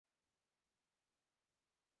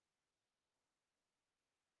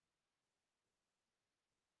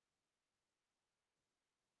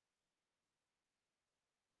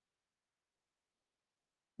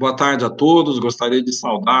Boa tarde a todos. Gostaria de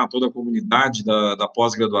saudar toda a comunidade da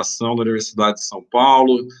pós-graduação da Universidade de São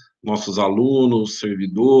Paulo, nossos alunos,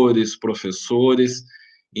 servidores, professores,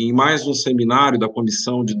 em mais um seminário da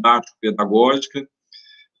Comissão Didático-Pedagógica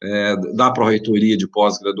da Pró-Reitoria de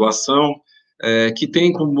Pós-Graduação, que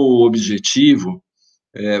tem como objetivo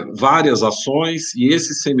várias ações, e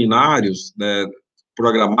esses seminários,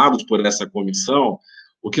 programados por essa comissão,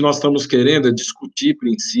 o que nós estamos querendo é discutir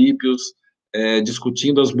princípios,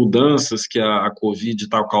 discutindo as mudanças que a Covid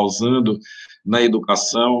está causando na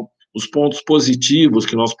educação, os pontos positivos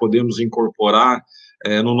que nós podemos incorporar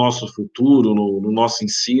no nosso futuro, no nosso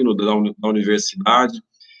ensino da universidade,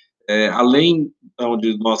 além então,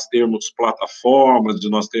 de nós termos plataformas, de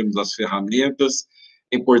nós termos as ferramentas,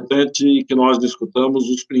 é importante que nós discutamos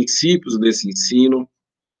os princípios desse ensino,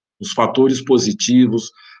 os fatores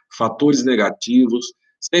positivos, fatores negativos,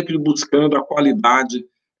 sempre buscando a qualidade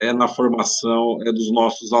na formação dos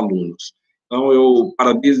nossos alunos. Então, eu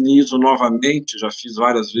parabenizo novamente, já fiz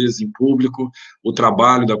várias vezes em público, o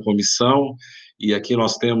trabalho da comissão, e aqui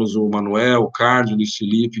nós temos o Manuel, o Carlos, o Luiz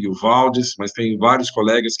Felipe e o Valdes, mas tem vários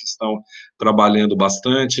colegas que estão trabalhando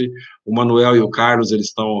bastante. O Manuel e o Carlos, eles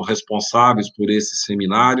estão responsáveis por esses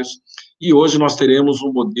seminários, e hoje nós teremos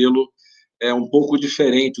um modelo um pouco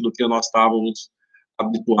diferente do que nós estávamos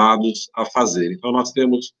habituados a fazer. Então, nós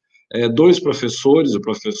temos dois professores, o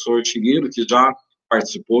professor Shigeru, que já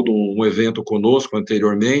participou de um evento conosco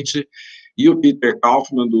anteriormente, e o Peter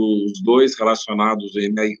Kaufman, dos dois relacionados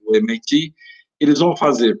ao MIT. Eles vão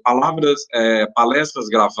fazer palestras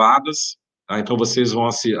gravadas, tá? Então vocês vão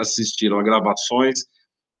assistir a gravações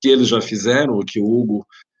que eles já fizeram, o que o Hugo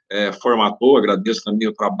formatou, agradeço também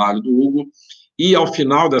o trabalho do Hugo, e ao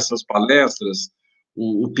final dessas palestras,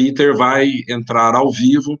 o Peter vai entrar ao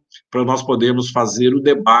vivo para nós podermos fazer o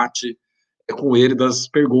debate com ele das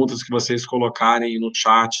perguntas que vocês colocarem no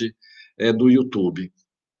chat do YouTube.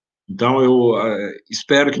 Então, eu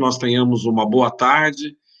espero que nós tenhamos uma boa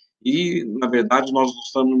tarde e, na verdade, nós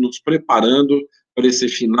estamos nos preparando para esse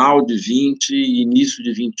final de 20 e início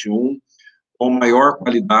de 21 com maior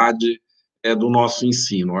qualidade do nosso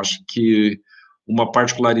ensino. Acho que uma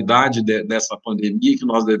particularidade dessa pandemia que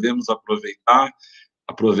nós devemos aproveitar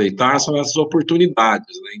são essas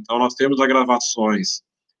oportunidades, né? Então, nós temos as gravações,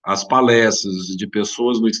 as palestras de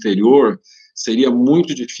pessoas no exterior, seria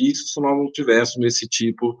muito difícil se nós não tivéssemos esse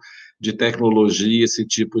tipo de tecnologia, esse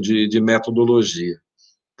tipo de metodologia.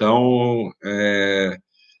 Então,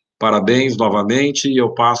 parabéns novamente, e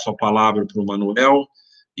eu passo a palavra para o Manuel,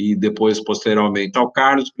 e depois, posteriormente, ao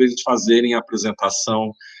Carlos, para eles fazerem a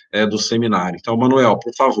apresentação do seminário. Então, Manuel,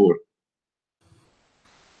 por favor.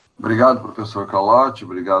 Obrigado, professor Carlotti,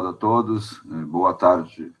 obrigado a todos, boa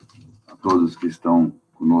tarde a todos que estão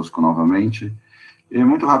conosco novamente. E,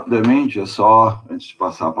 muito rapidamente, antes de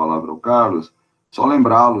passar a palavra ao Carlos, só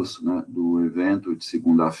lembrá-los, né, do evento de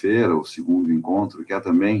segunda-feira, o segundo encontro, que é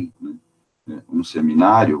também, né, um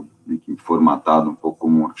seminário, né, formatado um pouco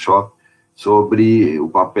como um workshop, sobre o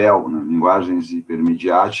papel, né, linguagens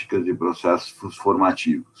hipermediáticas e processos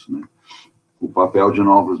formativos, né, o papel de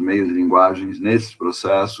novos meios e linguagens nesses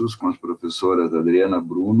processos, com as professoras Adriana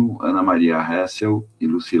Bruno, Ana Maria Hessel e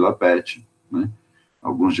Lucila Pet, né.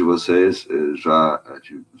 Alguns de vocês já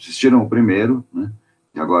assistiram o primeiro, né,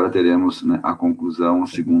 e agora teremos, né, a conclusão, a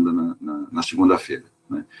segunda, na segunda-feira,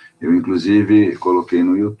 né. Eu, inclusive, coloquei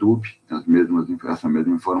no YouTube essa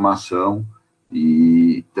mesma informação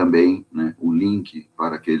e também, né, o link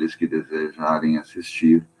para aqueles que desejarem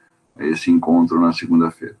assistir a esse encontro na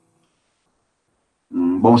segunda-feira.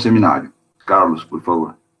 Um bom seminário. Carlos, por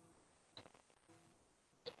favor.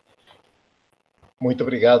 Muito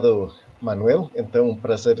obrigado, Manuel. Então, um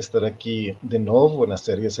prazer estar aqui de novo na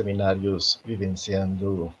série de seminários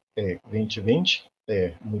Vivenciando 2020.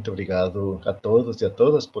 Muito obrigado a todos e a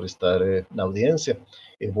todas por estar na audiência.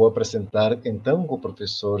 Eu vou apresentar, então, o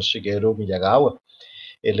professor Shigeru Miyagawa.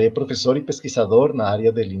 Ele é professor e pesquisador na área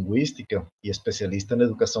de linguística e especialista em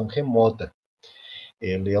educação remota.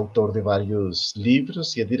 Ele é autor de vários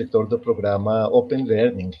livros e é diretor do programa Open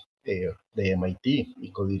Learning da MIT e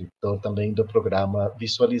co-diretor também do programa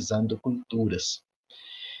Visualizando Culturas.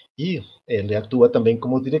 E ele atua também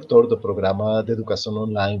como diretor do programa de educação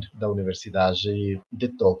online da Universidade de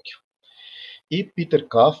Tóquio. E Peter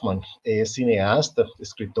Kaufman é cineasta,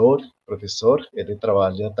 escritor, professor. Ele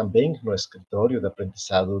trabalha também no escritório de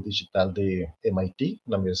aprendizado digital de MIT,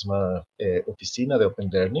 na mesma oficina de Open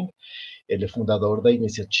Learning. Ele é fundador da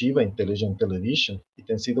iniciativa Intelligent Television e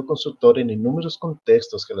tem sido consultor em inúmeros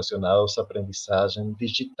contextos relacionados à aprendizagem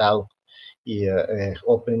digital e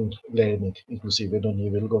Open Learning, inclusive no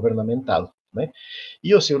nível governamental. né?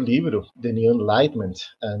 E o seu livro, The New Enlightenment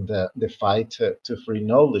and the Fight to Free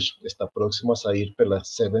Knowledge, está próximo a sair pela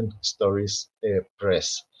Seven Stories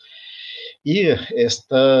Press. E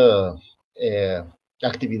esta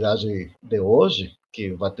atividade de hoje,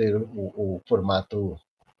 que vai ter o formato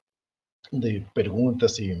de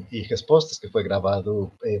perguntas e respostas, que foi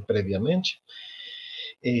gravado previamente,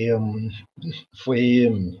 foi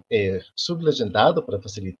sublegendado para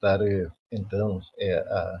facilitar, então,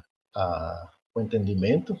 o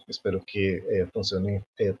entendimento. Espero que funcione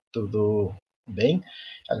tudo bem.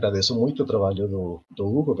 Agradeço muito o trabalho do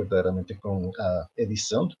Hugo, verdadeiramente, com a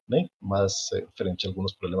edição, né? Mas, frente a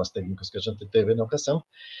alguns problemas técnicos que a gente teve na ocasião.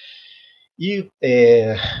 E,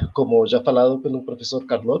 como já falado pelo professor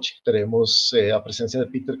Carlotti, teremos a presença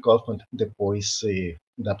de Peter Kaufman depois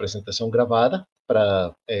da apresentação gravada,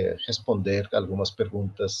 para responder algumas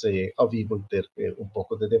perguntas ao vivo e ter um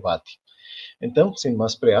pouco de debate. Então, sem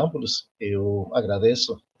mais preâmbulos, eu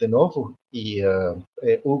agradeço de novo e,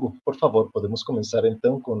 Hugo, por favor, podemos começar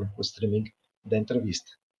então com o streaming da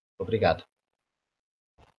entrevista. Obrigado.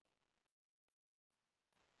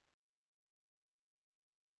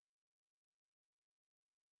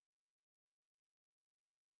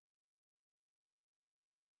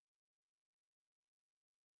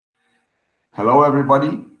 Hello,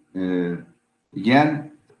 everybody.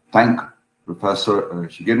 Again, thank Professor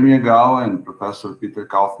Shigeru Miyagawa and Professor Peter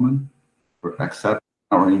Kaufman for accepting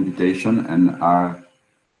our invitation and are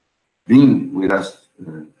being with us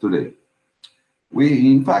today.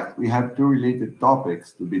 In fact, we have two related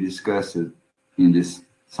topics to be discussed in this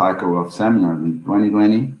cycle of seminars, in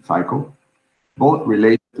 2020 cycle, both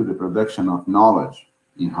related to the production of knowledge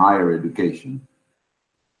in higher education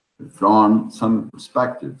from some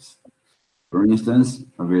perspectives. For instance,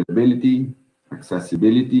 availability,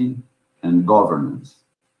 accessibility, and governance.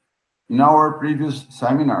 In our previous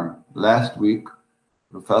seminar last week,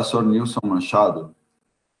 Professor Nilson Machado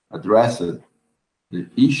addressed the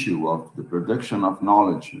issue of the production of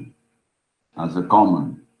knowledge as a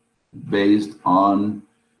common, based on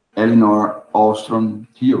Elinor Ostrom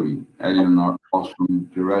theory, Elinor Ostrom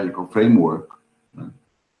theoretical framework,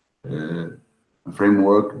 a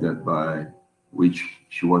framework that by which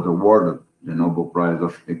she was awarded the Nobel Prize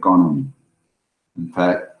of Economy. In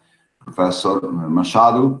fact, Professor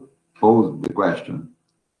Machado posed the question,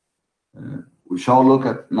 we shall look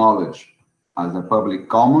at knowledge as a public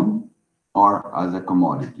common or as a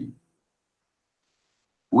commodity.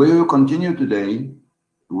 We will continue today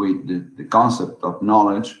with the concept of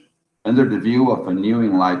knowledge under the view of a new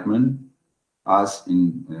enlightenment, as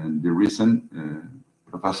in the recent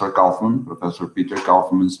Professor Peter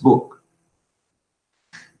Kaufman's book.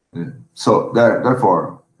 So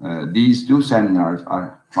therefore, these two seminars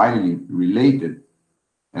are highly related,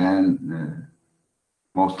 and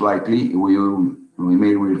most likely we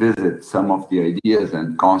may revisit some of the ideas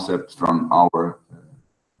and concepts from our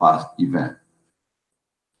past event.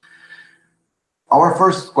 Our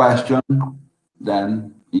first question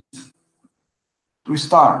then is, to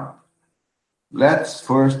start, let's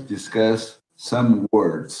first discuss some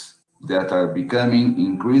words that are becoming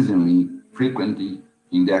increasingly frequent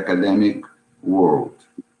in the academic world: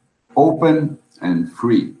 open and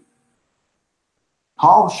free.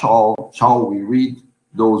 How shall we read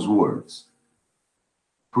those words?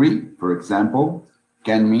 Free, for example,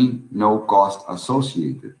 can mean no cost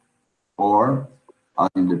associated, or, as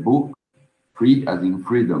in the book, free as in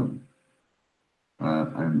freedom.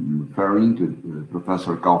 I'm referring to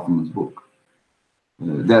Professor Kaufman's book.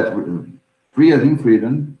 Free as in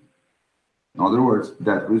freedom, in other words,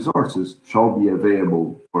 that resources shall be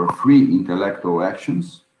available for free intellectual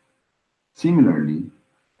actions. Similarly,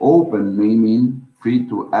 open may mean free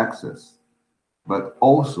to access, but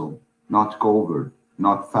also not covered,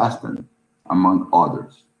 not fastened, among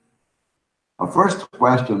others. Our first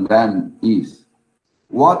question then is,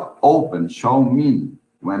 what open shall mean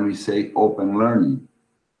when we say open learning?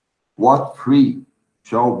 What free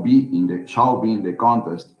shall be in the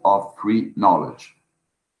context of free knowledge?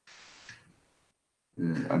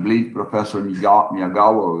 I believe Professor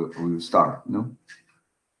Miyagawa will start, no?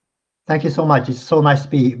 Thank you so much. It's so nice to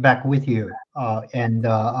be back with you and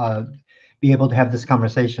be able to have this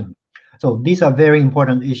conversation. So these are very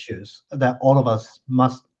important issues that all of us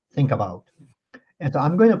must think about. And so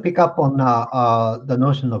I'm going to pick up on the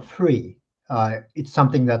notion of free. It's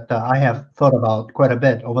something that I have thought about quite a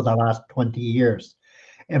bit over the last 20 years,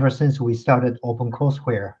 ever since we started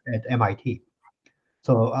OpenCourseware at MIT.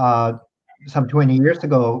 So some 20 years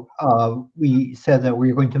ago, we said that we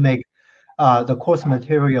were going to make the course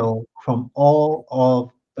material from all of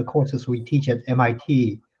the courses we teach at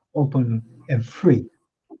MIT open and free.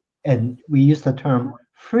 and we use the term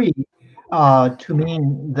free to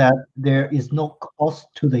mean that there is no cost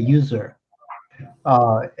to the user.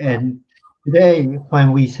 And today,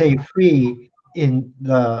 when we say free in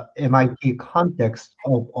the MIT context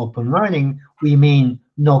of open learning, we mean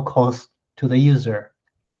no cost to the user.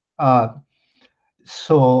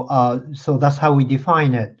 So that's how we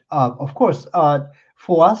define it. Of course,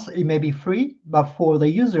 for us, it may be free, but for the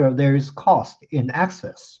user, there is cost in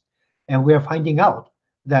access. And we're finding out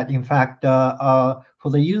that, in fact, for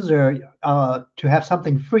the user to have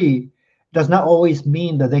something free does not always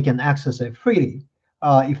mean that they can access it freely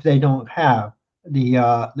if they don't have the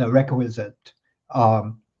requisite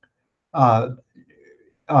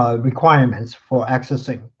requirements for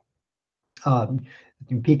accessing.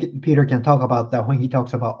 Peter can talk about that when he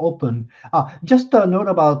talks about open. Just a note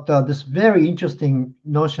about this very interesting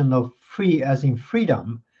notion of free as in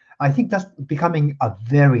freedom. I think that's becoming a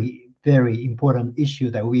very, very important issue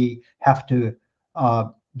that we have to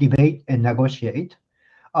debate and negotiate.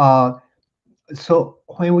 So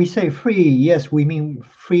when we say free, yes, we mean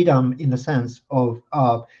freedom in the sense of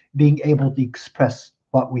being able to express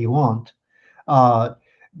what we want. But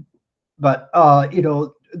you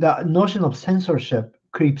know, the notion of censorship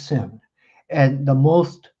creeps in, and the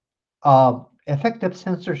most effective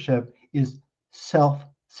censorship is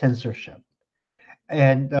self-censorship.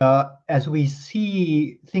 And as we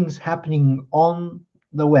see things happening on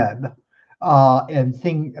the web and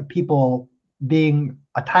people being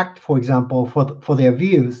attacked, for example, for their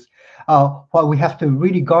views, what we have to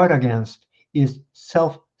really guard against is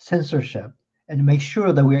self-censorship and make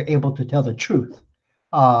sure that we're able to tell the truth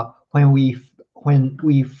when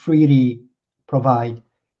we freely provide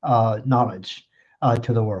knowledge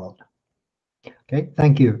to the world. Okay,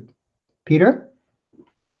 thank you. Peter?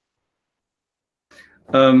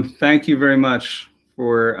 Thank you very much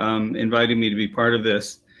for inviting me to be part of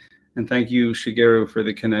this. And thank you, Shigeru, for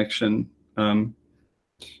the connection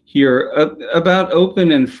here. About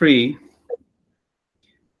open and free,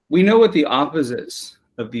 we know what the opposites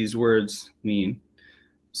of these words mean.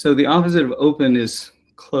 So the opposite of open is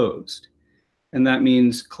closed. And that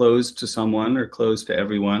means closed to someone or closed to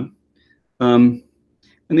everyone. And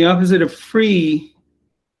the opposite of free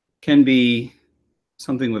can be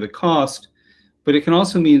something with a cost, but it can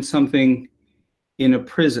also mean something in a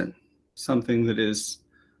prison, something that is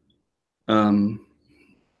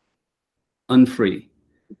unfree.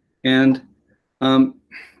 And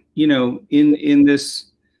you know, in this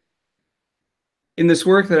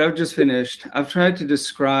work that I've just finished, I've tried to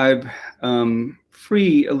describe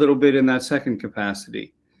free a little bit in that second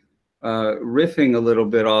capacity, riffing a little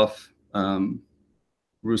bit off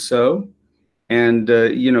Rousseau and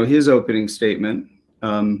you know, his opening statement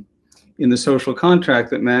in The Social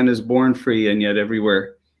Contract, that man is born free and yet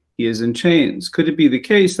everywhere he is in chains. Could it be the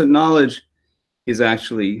case that knowledge is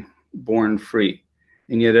actually born free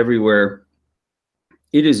and yet everywhere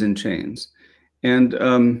it is in chains? And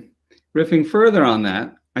riffing further on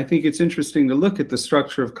that, I think it's interesting to look at the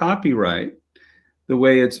structure of copyright, the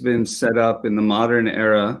way it's been set up in the modern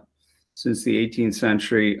era since the 18th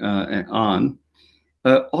century and on.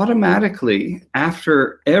 Automatically,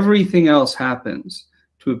 after everything else happens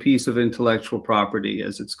to a piece of intellectual property,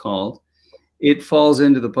 as it's called, it falls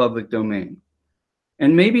into the public domain.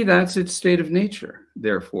 And maybe that's its state of nature,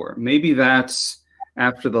 therefore. Maybe that's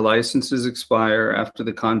after the licenses expire, after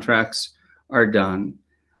the contracts are done.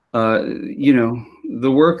 You know,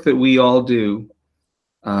 the work that we all do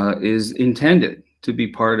is intended to be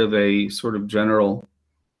part of a sort of general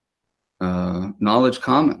knowledge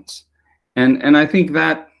commons. And I think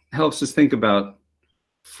that helps us think about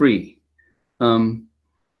free.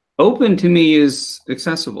 Open to me is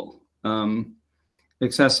accessible.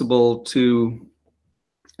 Accessible to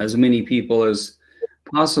as many people as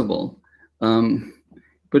possible.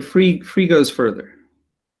 But free goes further.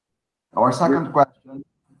 Our second question,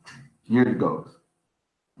 here it goes.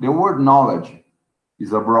 The word knowledge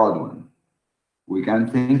is a broad one. We can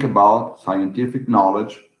think about scientific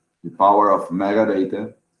knowledge, the power of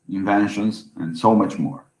metadata, inventions, and so much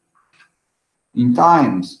more. In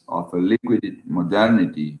times of a liquid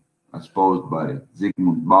modernity, as posed by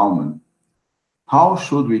Zygmunt Bauman, how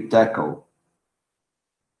should we tackle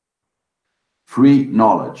free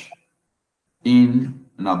knowledge in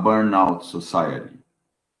a burnout society?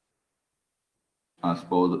 As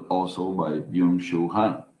posed also by Byung-Chul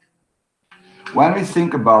Han. When we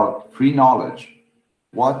think about free knowledge,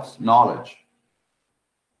 what's knowledge?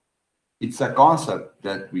 It's a concept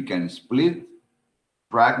that we can split,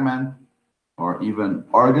 fragment, or even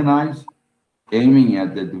organize, aiming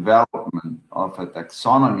at the development of a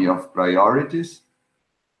taxonomy of priorities.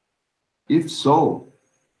 If so,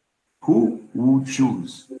 who would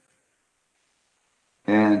choose?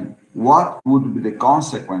 And what would be the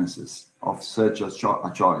consequences of such a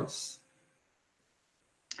choice?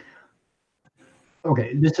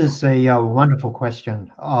 Okay, this is a wonderful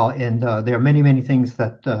question, and there are many, many things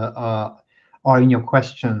that are in your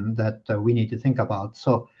question that we need to think about.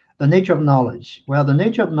 So the nature of knowledge. Well, the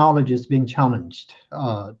nature of knowledge is being challenged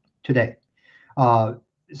today.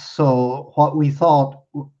 So what we thought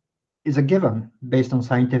is a given based on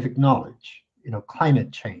scientific knowledge,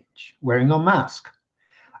 climate change, wearing a mask,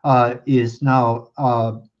 is now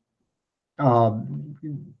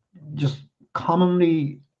just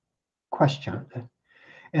commonly questioned.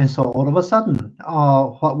 And so all of a sudden,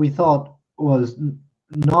 what we thought was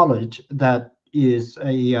knowledge that is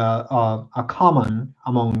a common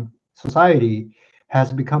among society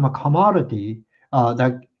has become a commodity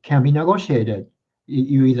that can be negotiated.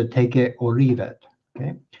 You either take it or leave it.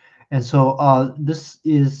 Okay, and so this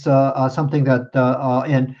is something that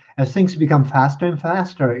and as things become faster and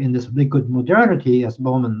faster in this liquid modernity, as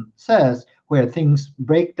Bowman says, where things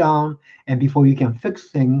break down, and before you can fix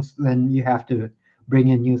things, then you have to bring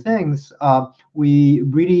in new things. We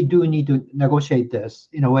really do need to negotiate this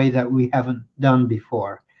in a way that we haven't done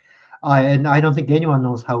before. And I don't think anyone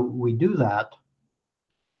knows how we do that.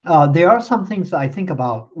 There are some things that I think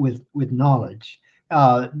about with knowledge,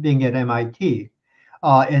 being at MIT,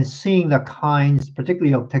 and seeing the kinds,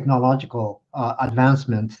 particularly of technological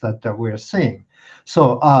advancements that we're seeing.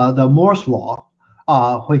 So the Moore's law,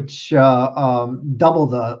 which double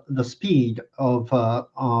the speed of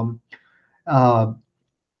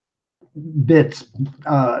bits,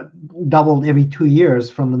 doubled every 2 years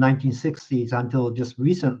from the 1960s until just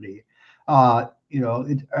recently,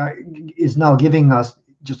 it is now giving us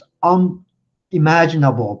just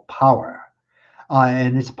unimaginable power,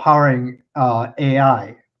 and it's powering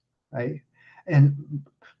AI, right?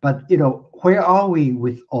 But where are we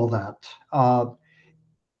with all that?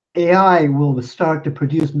 AI will start to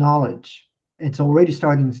produce knowledge. It's already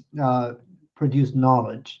starting to produce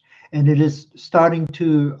knowledge, and it is starting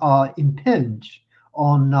to impinge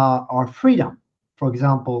on our freedom. For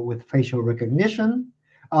example, with facial recognition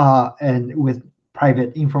and with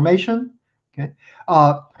private information. Okay,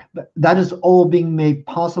 that is all being made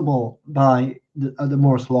possible by the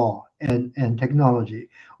Moore's law and technology.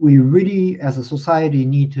 We really, as a society,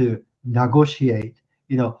 need to negotiate.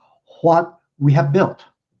 What we have built.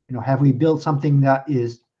 Have we built something that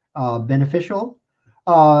is beneficial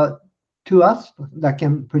to us, that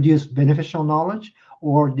can produce beneficial knowledge,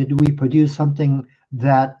 or did we produce something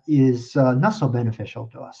that is not so beneficial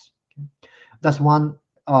to us? Okay. That's one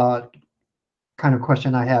kind of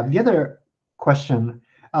question I have. The other question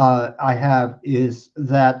I have is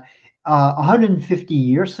that 150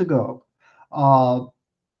 years ago,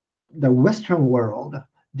 the Western world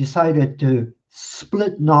decided to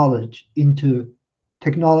split knowledge into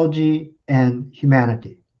technology and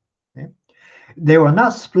humanity. Okay? They were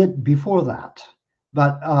not split before that,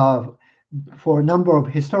 but for a number of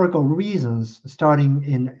historical reasons,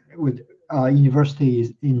 starting with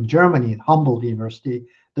universities in Germany, Humboldt University,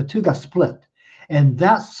 the two got split. And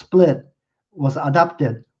that split was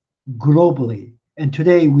adopted globally. And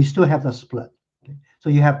today we still have the split. Okay? So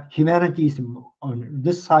you have humanities on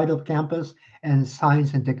this side of campus and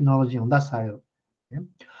science and technology on that side. Okay?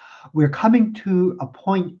 We're coming to a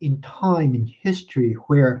point in time in history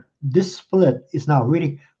where this split is now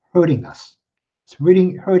really hurting us. It's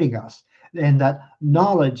really hurting us. And that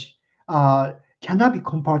knowledge cannot be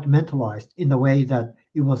compartmentalized in the way that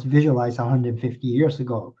it was visualized 150 years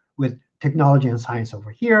ago with technology and science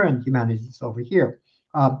over here and humanities over here.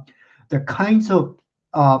 The kinds of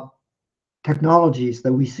technologies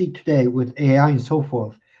that we see today with AI and so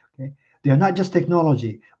forth, okay, they're not just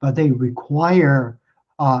technology, but they require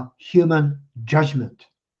human judgment,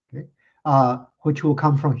 okay, which will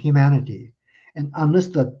come from humanity. And unless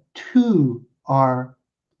the two are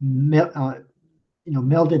melded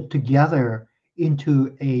together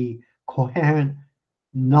into a coherent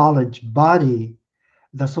knowledge body,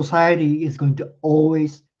 the society is going to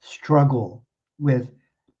always struggle with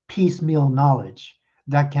piecemeal knowledge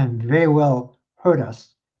that can very well hurt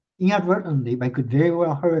us inadvertently, but could very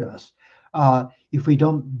well hurt us if we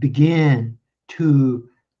don't begin to,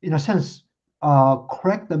 in a sense,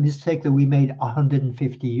 correct the mistake that we made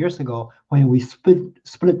 150 years ago when we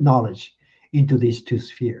split knowledge into these two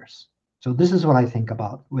spheres. So this is what I think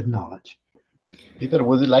about with knowledge. Peter,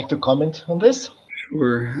 would you like to comment on this?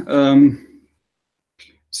 Sure.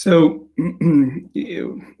 So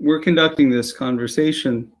we're conducting this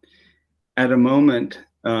conversation at a moment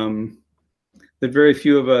that very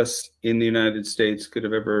few of us in the United States could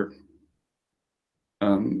have ever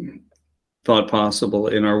thought possible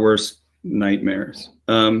in our worst nightmares.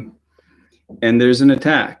 And there's an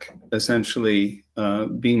attack essentially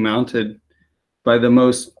being mounted by the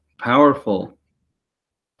most powerful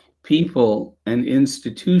people and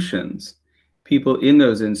institutions, people in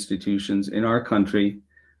those institutions in our country.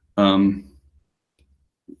 You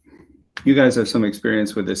guys have some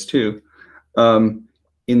experience with this too. On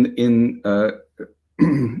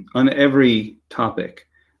every topic,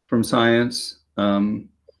 from science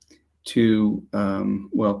to,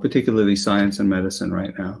 well, particularly science and medicine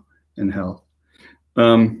right now, and health.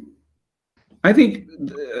 I think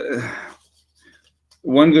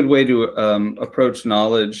one good way to approach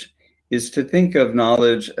knowledge is to think of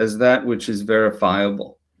knowledge as that which is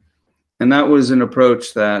verifiable. And that was an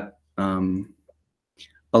approach that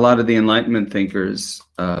a lot of the Enlightenment thinkers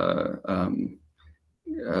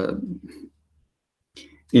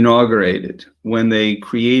inaugurated when they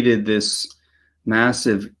created this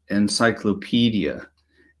massive encyclopedia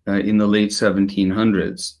in the late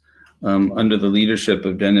 1700s under the leadership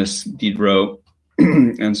of Denis Diderot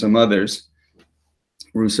and some others.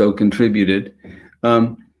 Rousseau contributed.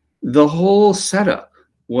 The whole setup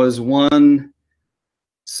was one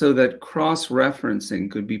so that cross-referencing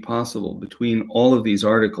could be possible between all of these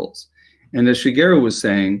articles. And as Shigeru was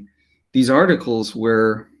saying, these articles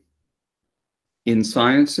were in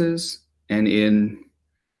sciences and in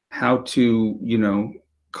how to, you know,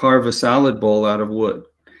 carve a salad bowl out of wood,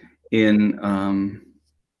 in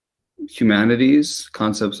humanities,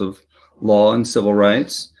 concepts of law and civil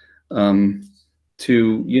rights,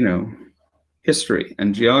 to, you know, history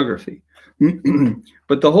and geography.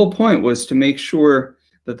 But the whole point was to make sure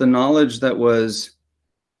that the knowledge that was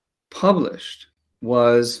published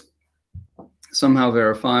was somehow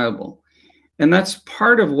verifiable. And that's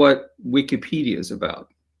part of what Wikipedia is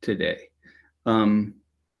about today.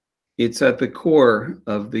 It's at the core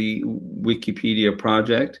of the Wikipedia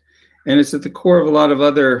project, and it's at the core of a lot of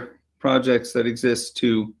other projects that exist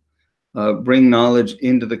to bring knowledge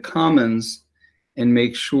into the commons and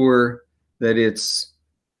make sure that it's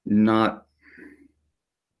not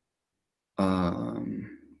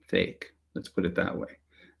fake. Let's put it that way.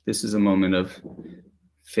 This is a moment of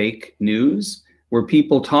fake news where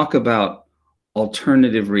people talk about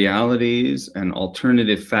alternative realities and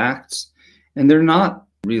alternative facts, and they're not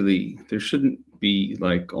really, there shouldn't be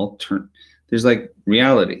like there's like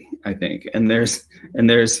reality, I think, and there's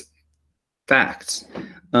facts.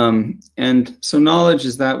 And so knowledge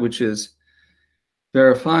is that which is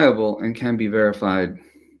verifiable and can be verified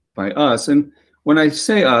by us. And when I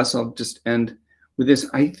say us, I'll just end with this.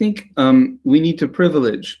 I think we need to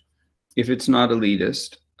privilege, if it's not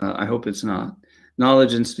elitist, I hope it's not,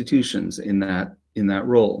 knowledge institutions in that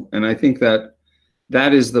role. And I think that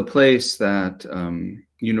that is the place that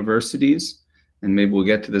universities, and maybe we'll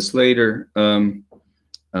get to this later,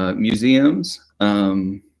 museums,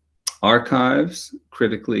 archives,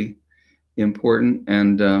 critically important,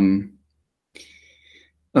 and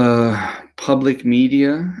public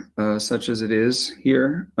media, such as it is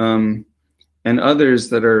here, and others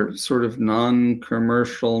that are sort of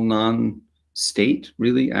non-commercial, non-state,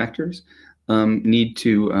 really, actors, need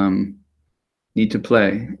to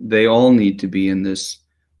play. They all need to be in this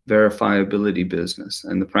verifiability business,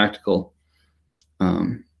 and the practical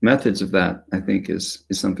methods of that, I think, is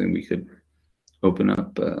something we could open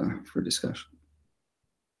up for discussion.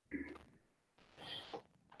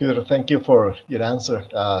 Good, thank you for your answer.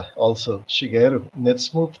 Also, Shigeru,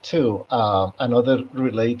 let's move to another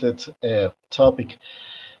related topic.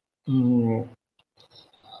 In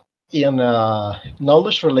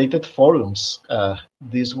knowledge-related forums,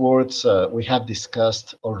 these words we have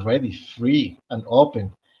discussed already, free and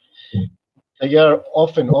open. They are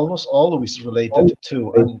often, almost always, related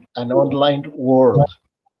to an online world.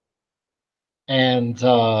 And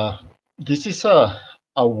this is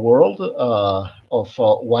a world of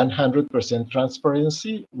 100%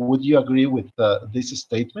 transparency. Would you agree with this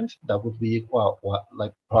statement? That would be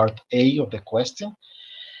like part A of the question.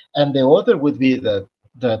 And the other would be that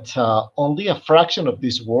only a fraction of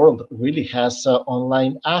this world really has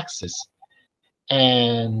online access.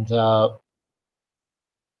 And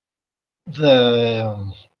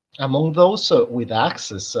among those with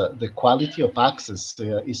access, the quality of access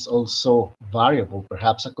is also variable,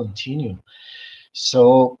 perhaps a continuum.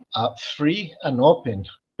 So free and open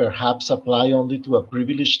perhaps apply only to a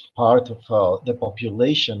privileged part of the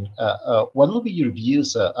population. What will be your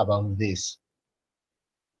views about this?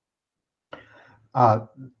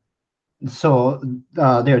 So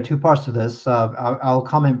there are two parts to this. I'll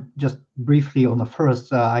comment just briefly on the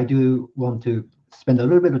first. I do want to spend a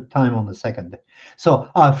little bit of time on the second. So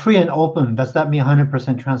free and open, does that mean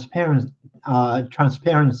 100%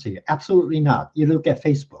 transparency? Absolutely not. You look at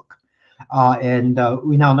Facebook, and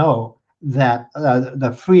we now know that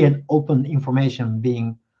the free and open information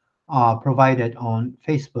being provided on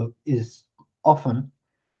Facebook is often,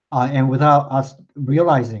 and without us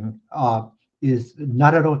realizing, is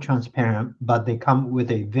not at all transparent, but they come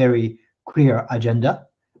with a very clear agenda,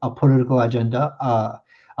 a political agenda,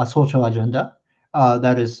 a social agenda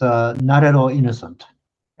that is not at all innocent.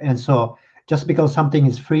 And so just because something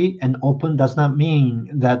is free and open does not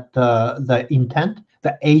mean that the intent,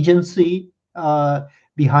 the agency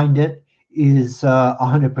behind it is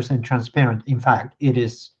 100% transparent. In fact, it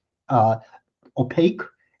is opaque,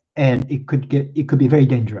 and it could be very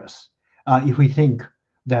dangerous if we think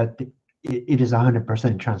that it is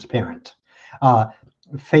 100% transparent.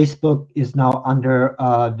 Facebook is now under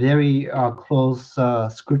very close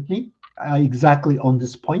scrutiny exactly on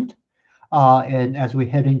this point. And as we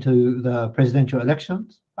head into the presidential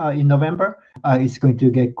elections in November, it's going to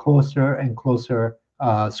get closer and closer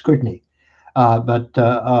scrutiny. But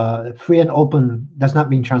free and open does not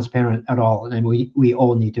mean transparent at all, and we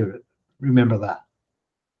all need to remember that.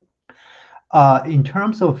 In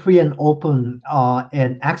terms of free and open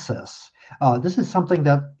and access, this is something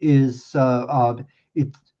that is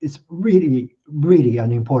it's really, really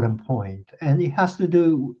an important point, and it has to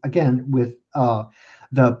do again with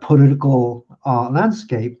the political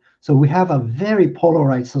landscape. So we have a very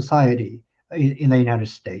polarized society in the United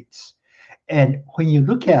States, and when you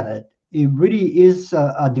look at it, it really is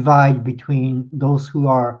a divide between those who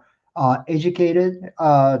are educated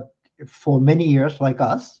for many years, like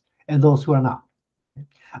us, and those who are not.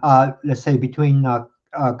 Let's say between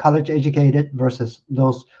college educated versus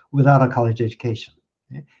those without a college education.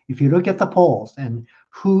 If you look at the polls and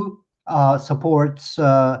who supports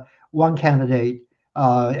one candidate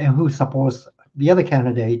and who supports the other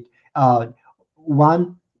candidate,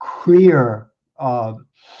 one clear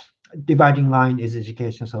dividing line is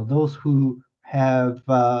education. So those who have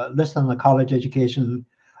less than a college education,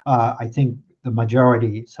 I think the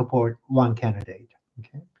majority support one candidate.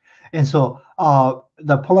 Okay, and so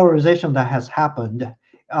the polarization that has happened,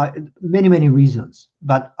 many reasons,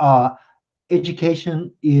 but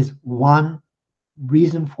education is one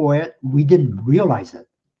reason for it. We didn't realize it.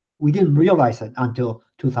 We didn't realize it until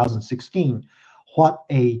 2016. What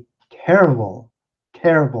a terrible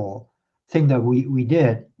thing that we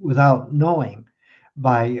did without knowing,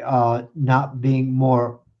 by not being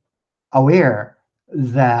more aware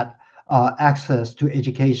that access to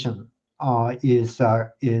education is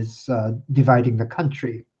dividing the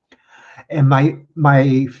country. And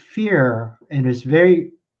my fear, and it's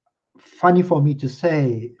very funny for me to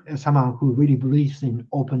say, as someone who really believes in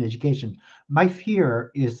open education, my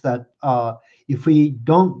fear is that if we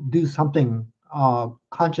don't do something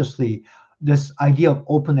consciously, this idea of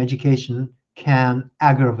open education can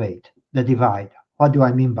aggravate the divide. What do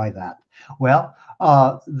I mean by that? Well,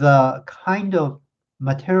 the kind of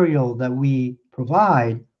material that we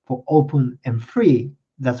provide for open and free,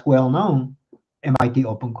 that's well known, MIT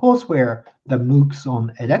OpenCourseWare, the MOOCs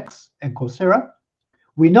on edX and Coursera,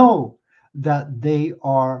 we know that they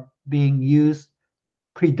are being used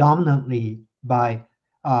predominantly by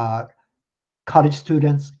college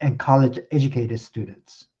students and college educated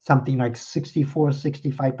students, something like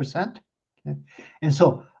 65%. Okay? And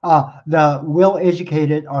so the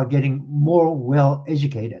well-educated are getting more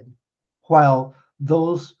well-educated, while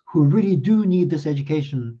those who really do need this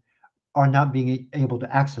education are not being able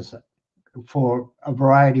to access it for a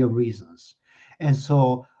variety of reasons. And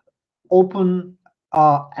so open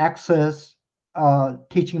access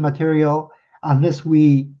teaching material, unless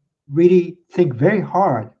we really think very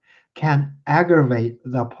hard, can aggravate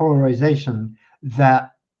the polarization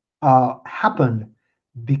that happened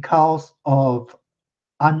because of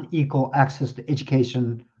unequal access to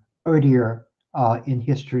education earlier in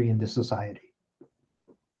history in this society.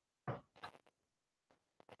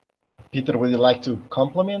 Peter, would you like to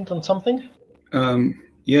comment on something?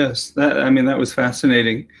 Yes, that was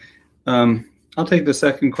fascinating. I'll take the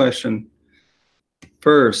second question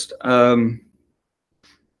first.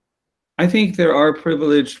 I think there are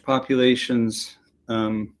privileged populations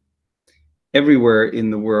everywhere in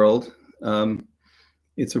the world.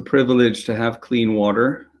 It's a privilege to have clean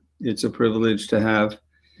water. It's a privilege to have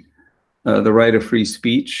the right of free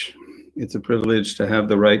speech. It's a privilege to have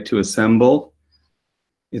the right to assemble.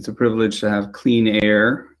 It's a privilege to have clean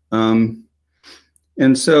air.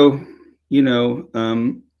 And so,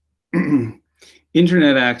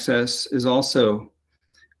 internet access is also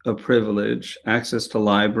a privilege, access to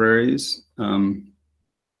libraries,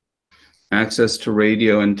 access to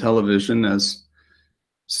radio and television, as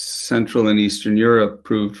Central and Eastern Europe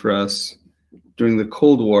proved for us during the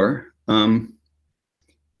Cold War.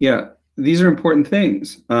 Yeah, these are important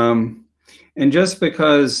things. And just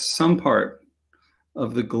because some part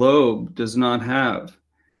of the globe does not have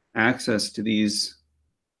access to these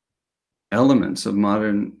elements of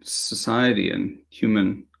modern society and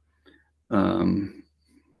human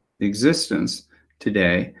existence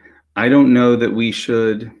today, I don't know that we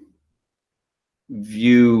should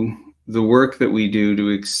view the work that we do to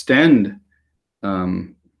extend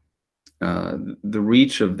the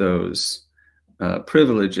reach of those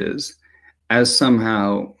privileges as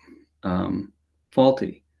somehow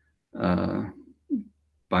faulty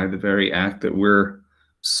by the very act that we're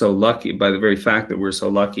so lucky, by the very fact that we're so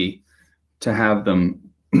lucky to have them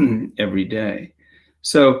every day.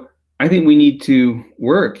 So I think we need to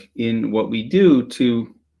work in what we do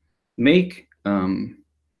to make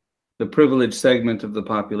the privileged segment of the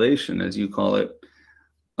population, as you call it,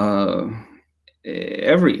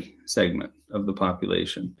 every segment of the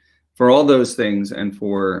population, for all those things, and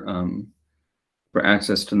for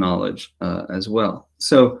access to knowledge as well.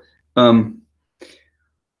 So on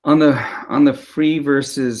the free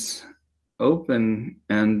versus open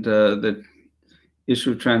and the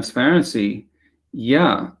issue of transparency,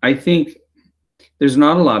 yeah, I think there's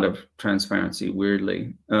not a lot of transparency,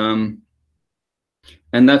 weirdly.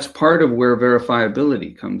 And that's part of where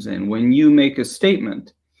verifiability comes in. When you make a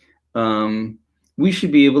statement, we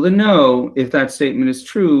should be able to know if that statement is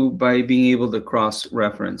true by being able to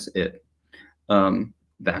cross-reference it.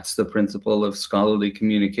 That's the principle of scholarly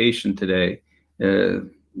communication today.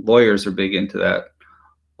 Lawyers are big into that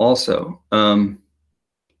also. And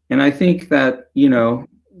I think that, you know,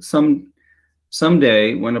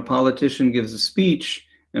 someday when a politician gives a speech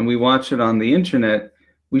and we watch it on the internet,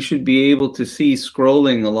 we should be able to see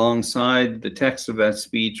scrolling alongside the text of that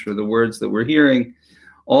speech or the words that we're hearing,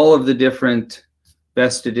 all of the different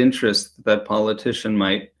vested interests that politician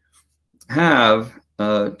might have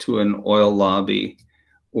to an oil lobby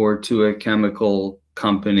or to a chemical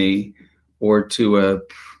company or to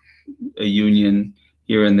a union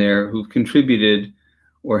here and there who've contributed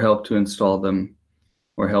or helped to install them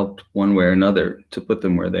or helped one way or another to put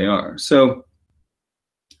them where they are. So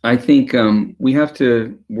I think we have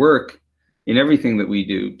to work in everything that we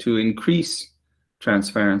do to increase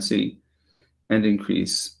transparency and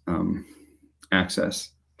increase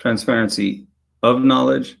access, transparency of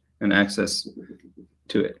knowledge and access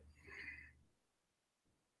to it.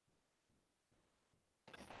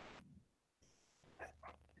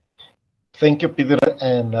 Thank you, Peter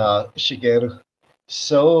and Shigeru.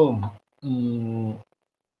 So,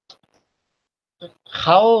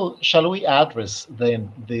 how shall we address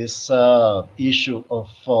then this issue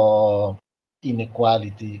of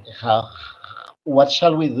inequality? What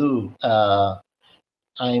shall we do?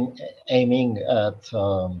 I'm aiming at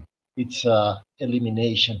its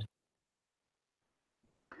elimination.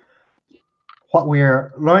 What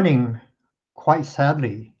we're learning, quite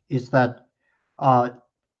sadly, is that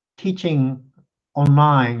teaching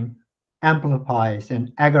online amplifies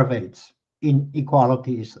and aggravates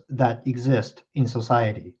inequalities that exist in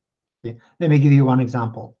society. Okay? Let me give you one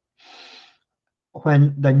example.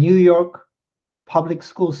 When the New York public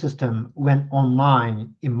school system went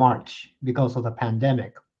online in March because of the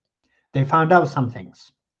pandemic, they found out some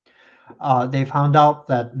things. They found out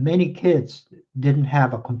that many kids didn't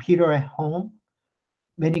have a computer at home.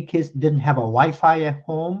 Many kids didn't have a Wi-Fi at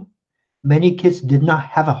home. Many kids did not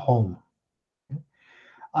have a home.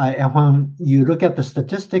 And when you look at the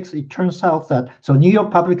statistics, it turns out that, so New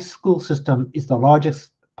York public school system is the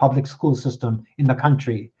largest public school system in the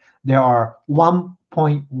country. There are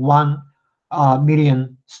 1.1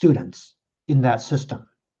 million students in that system.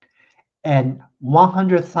 And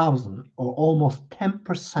 100,000, or almost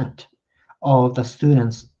 10% of the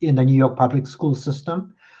students in the New York public school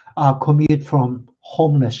system commute from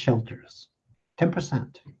homeless shelters,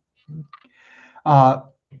 10%.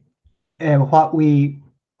 And what we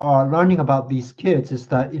are learning about these kids is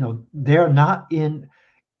that, you know, they're not in,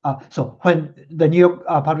 so when the New York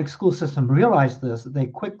public school system realized this, they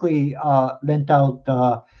quickly lent out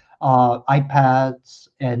iPads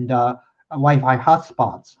and Wi-Fi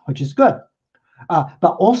hotspots, which is good.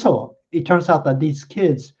 But also, it turns out that these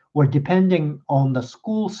kids were depending on the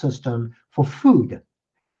school system for food.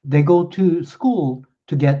 They go to school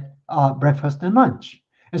to get breakfast and lunch.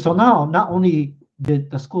 And so now, not only did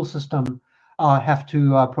the school system have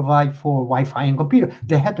to provide for Wi-Fi and computer,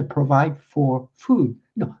 they had to provide for food.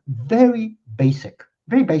 You know, very basic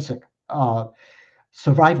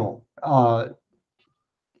survival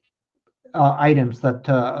items that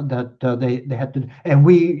they had to, and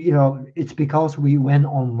we, it's because we went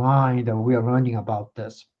online that we are learning about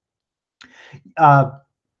this.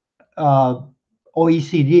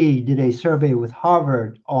 OECD did a survey with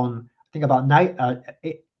Harvard on, I think, about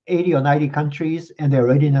 80 or 90 countries and their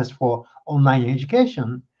readiness for online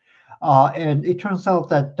education. And it turns out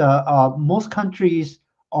that most countries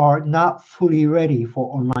are not fully ready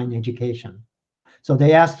for online education. So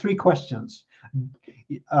they asked 3 questions.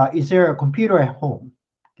 Is there a computer at home?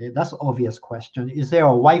 Okay, that's an obvious question. Is there a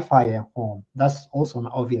Wi-Fi at home? That's also an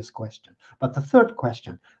obvious question. But the third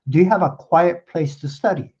question, do you have a quiet place to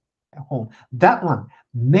study at home? That one,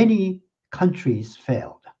 many countries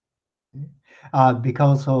failed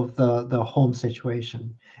because of the home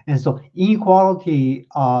situation. And so inequality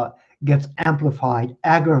gets amplified,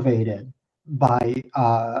 aggravated by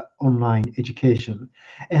online education.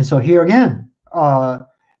 And so here again,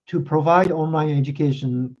 to provide online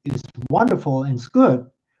education is wonderful and it's good,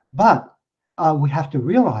 but we have to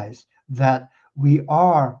realize that we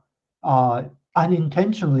are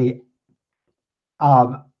unintentionally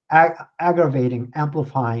aggravating,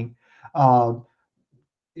 amplifying, bad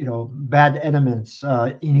elements,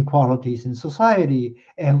 inequalities in society.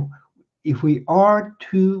 And if we are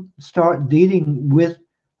to start dealing with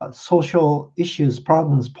social issues,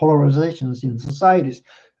 problems, polarizations in societies,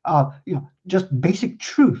 just basic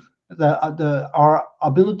truth, our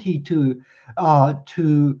ability to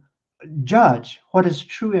judge what is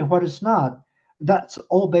true and what is not, that's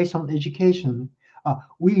all based on education.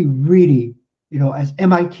 We really, as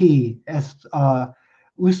MIT, as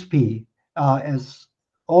IB-USP, as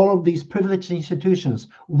all of these privileged institutions,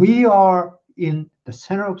 we are in the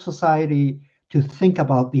center of society to think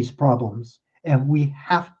about these problems. And we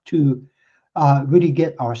have to really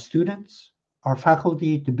get our students, our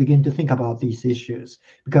faculty to begin to think about these issues.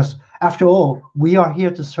 Because after all, we are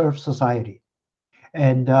here to serve society.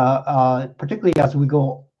 And particularly as we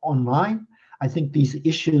go online, I think these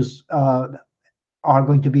issues are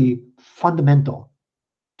going to be fundamental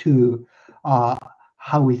to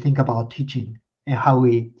how we think about teaching and how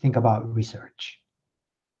we think about research.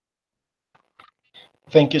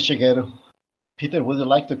 Thank you, Shigeru. Peter, would you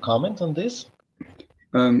like to comment on this?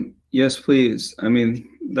 Yes, please. I mean,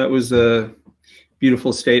 that was a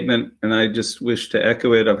beautiful statement, and I just wish to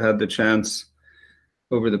echo it. I've had the chance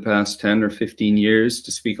over the past 10 or 15 years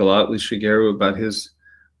to speak a lot with Shigeru about his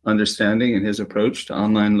understanding and his approach to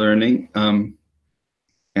online learning.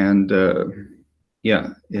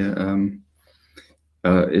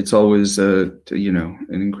 It's always an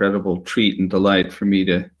incredible treat and delight for me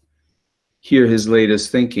to hear his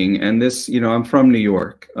latest thinking. And this, I'm from New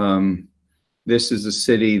York. This is a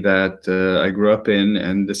city that I grew up in,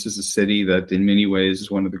 and this is a city that in many ways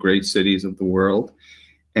is one of the great cities of the world,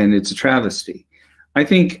 and it's a travesty. I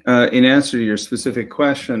think in answer to your specific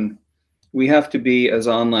question, we have to be, as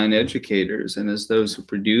online educators and as those who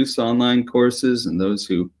produce online courses and those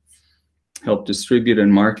who help distribute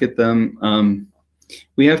and market them,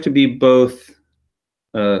 we have to be both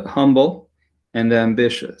humble and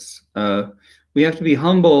ambitious. We have to be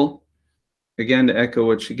humble, again, to echo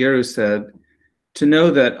what Shigeru said, to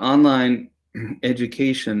know that online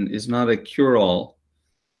education is not a cure-all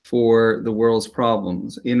for the world's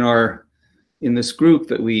problems. In this group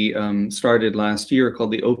that we started last year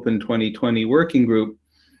called the Open 2020 Working Group,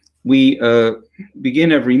 we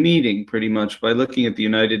begin every meeting pretty much by looking at the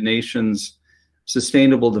United Nations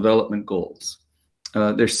Sustainable Development Goals.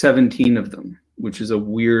 There's 17 of them, which is a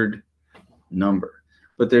weird number,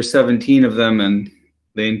 but there's 17 of them, and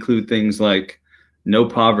they include things like no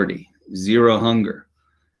poverty, zero hunger,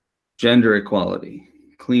 gender equality,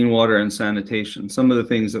 clean water and sanitation, some of the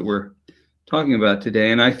things that we're talking about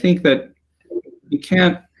today. And I think that you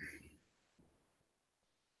can't,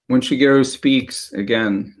 when Shigeru speaks,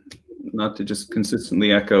 again, not to just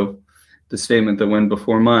consistently echo the statement that went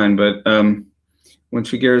before mine, but when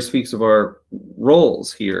Shigeru speaks of our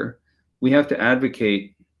roles here, we have to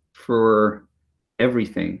advocate for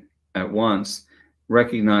everything at once,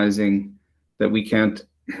 recognizing that we can't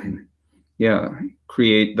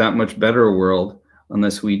create that much better world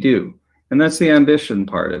unless we do. And that's the ambition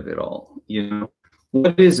part of it all.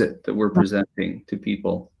 What is it that we're presenting to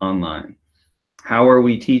people online? How are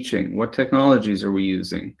we teaching? What technologies are we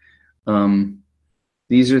using?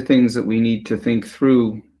 These are things that we need to think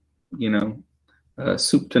through,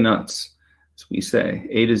 soup to nuts, as we say,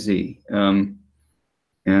 A to Z.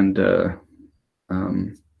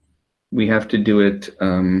 We have to do it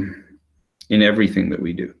in everything that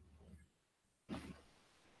we do.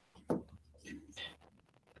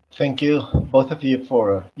 Thank you, both of you,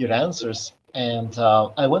 for your answers. And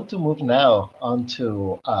I want to move now on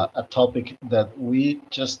to a topic that we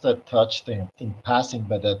just touched in passing,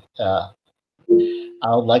 but that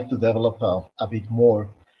I would like to develop a bit more.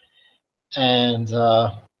 And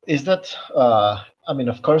is that, I mean,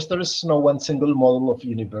 of course, there is no one single model of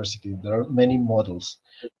university. There are many models.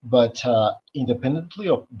 But independently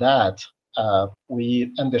of that,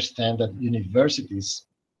 we understand that universities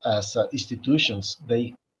as institutions,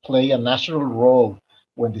 they play a natural role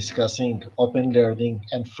when discussing open learning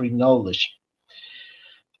and free knowledge.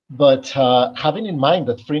 But having in mind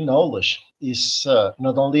that free knowledge is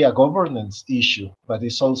not only a governance issue, but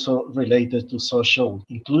is also related to social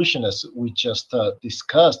inclusion, as we just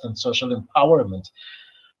discussed, and social empowerment.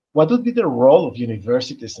 What would be the role of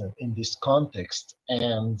universities in this context?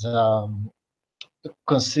 And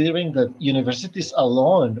considering that universities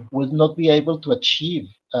alone would not be able to achieve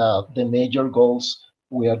the major goals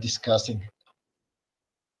we are discussing.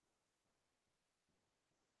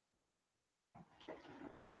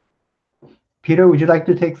 Peter, would you like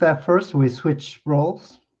to take that first? We switch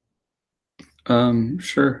roles.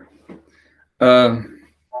 Sure.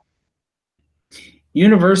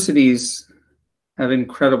 Universities have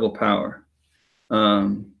incredible power,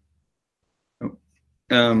 and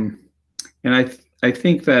I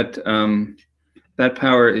think that that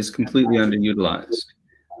power is completely underutilized.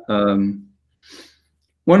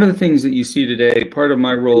 One of the things that you see today, part of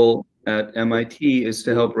my role at MIT is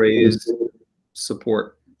to help raise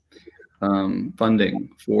support,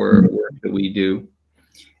 funding for work that we do.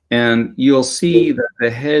 And you'll see that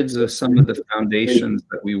the heads of some of the foundations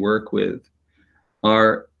that we work with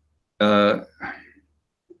are on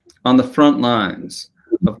the front lines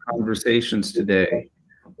of conversations today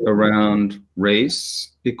around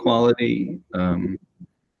race equality,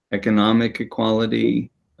 economic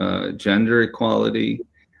equality, gender equality,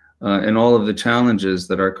 and all of the challenges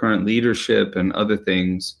that our current leadership and other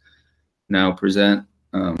things now present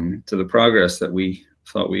to the progress that we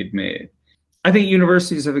thought we'd made. I think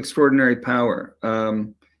universities have extraordinary power,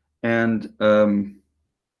 and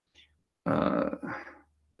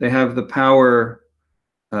they have the power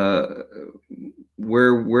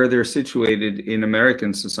where they're situated in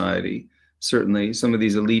American society. Certainly, some of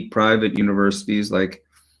these elite private universities like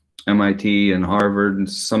MIT and Harvard, and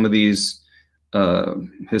some of these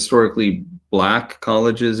historically Black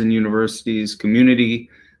colleges and universities, community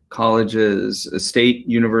colleges, state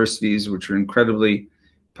universities, which are incredibly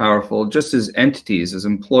powerful, just as entities, as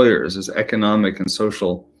employers, as economic and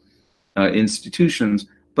social institutions,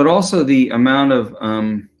 but also the amount of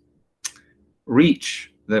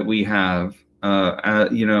reach that we have.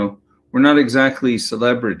 You know, we're not exactly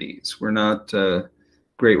celebrities. We're not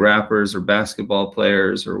great rappers or basketball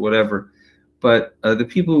players or whatever, but the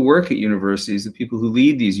people who work at universities, the people who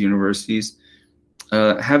lead these universities,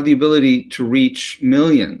 have the ability to reach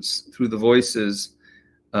millions through the voices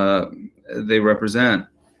they represent.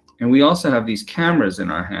 And we also have these cameras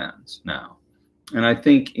in our hands now. And I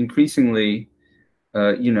think increasingly,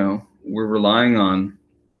 you know, we're relying on,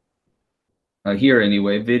 here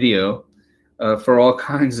anyway, video for all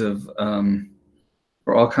kinds of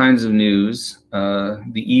news. The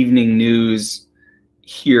evening news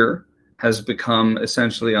here has become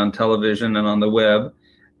essentially on television and on the web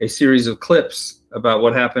a series of clips about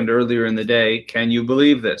what happened earlier in the day. Can you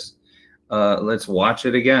believe this? Let's watch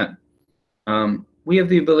it again. We have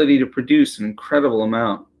the ability to produce an incredible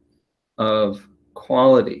amount of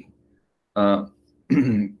quality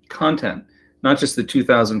content, not just the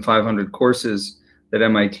 2,500 courses that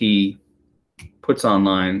MIT puts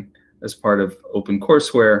online as part of open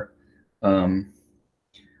courseware,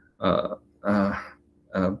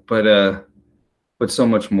 but so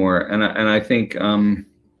much more. And I think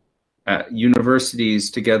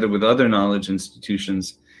universities, together with other knowledge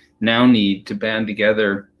institutions, now need to band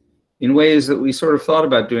together in ways that we sort of thought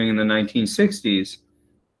about doing in the 1960s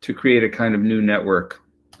to create a kind of new network,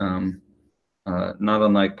 not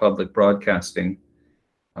unlike public broadcasting,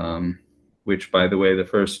 which, by the way, the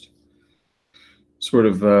first sort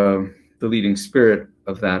of the leading spirit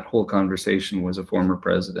of that whole conversation was a former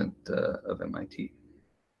president of MIT.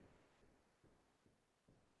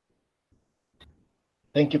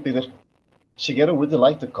 Thank you, Peter. Shigeru, would you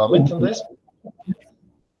like to comment on this?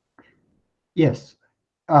 Yes.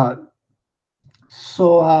 Right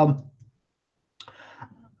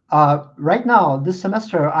now, this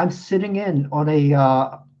semester, I'm sitting in on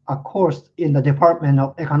a course in the Department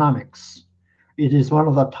of Economics. It is one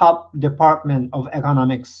of the top department of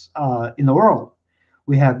economics in the world.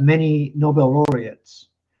 We have many Nobel laureates.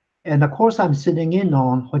 And the course I'm sitting in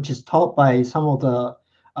on, which is taught by some of the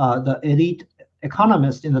elite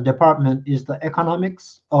economist in the department is the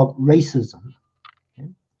economics of racism. Okay?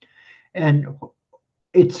 And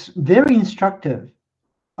it's very instructive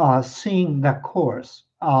seeing that course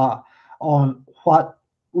on what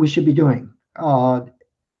we should be doing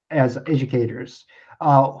as educators.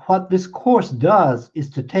 What this course does is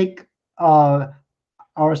to take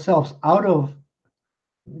ourselves out of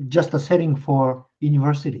just a setting for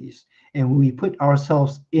universities, and we put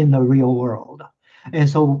ourselves in the real world. And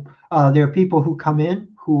so there are people who come in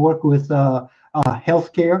who work with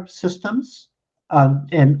healthcare systems,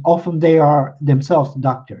 and often they are themselves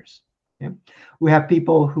doctors. Okay? We have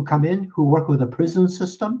people who come in who work with the prison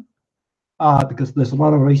system, because there's a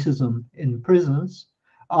lot of racism in prisons,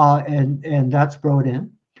 and that's brought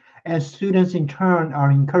in. And students in turn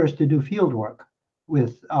are encouraged to do field work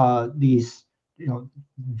with these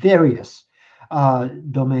various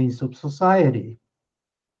domains of society.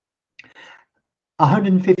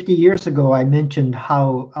 150 years ago, I mentioned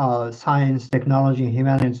how science, technology, and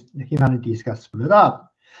humanities got split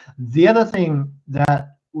up. The other thing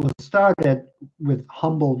that was started with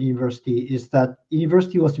Humboldt University is that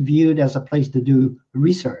university was viewed as a place to do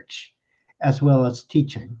research as well as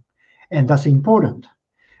teaching, and that's important.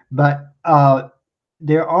 But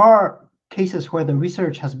there are cases where the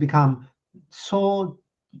research has become so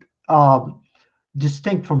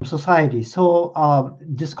distinct from society, so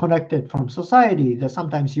disconnected from society, that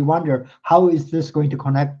sometimes you wonder, how is this going to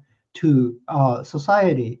connect to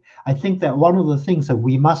society? I think that one of the things that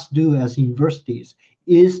we must do as universities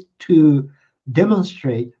is to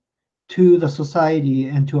demonstrate to the society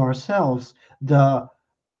and to ourselves the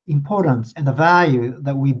importance and the value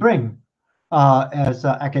that we bring as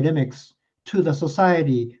academics to the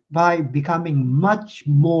society by becoming much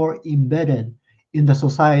more embedded in the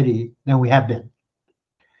society than we have been.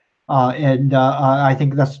 And I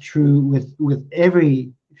think that's true with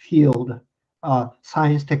every field,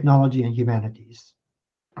 science, technology, and humanities.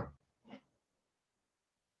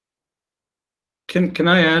 Can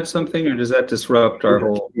I add something, or does that disrupt our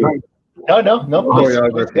whole No,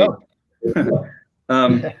 let's go.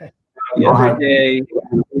 The other day,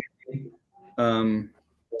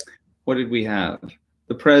 what did we have?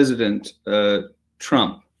 The president,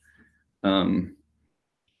 Trump,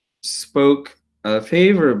 spoke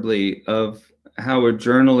favorably of how a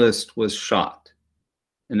journalist was shot.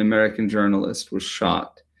 An American journalist was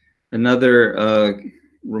shot. Another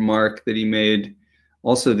remark that he made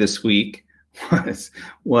also this week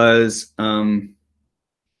was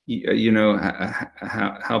you know,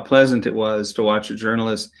 how pleasant it was to watch a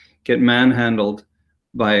journalist get manhandled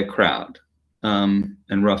by a crowd and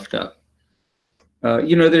roughed up.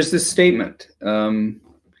 You know, there's this statement, you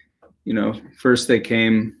know, first they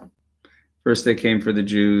came for the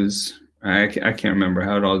Jews. I can't remember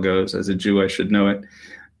how it all goes. As a Jew, I should know it.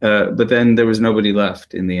 But then there was nobody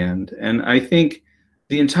left in the end. And I think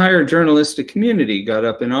the entire journalistic community got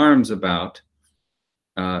up in arms about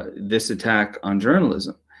this attack on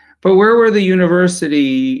journalism. But where were the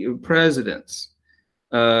university presidents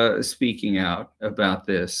speaking out about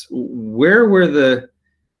this? Where were the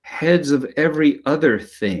heads of every other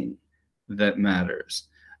thing that matters,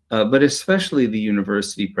 but especially the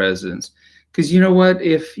university presidents? Because you know what?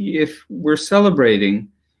 If we're celebrating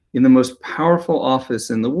in the most powerful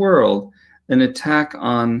office in the world an attack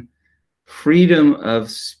on freedom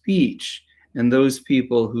of speech and those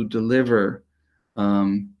people who deliver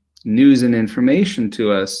news and information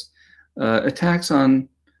to us, attacks on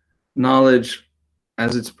knowledge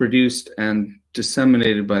as it's produced and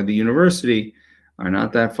disseminated by the university are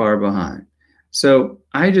not that far behind. So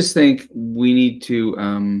I just think we need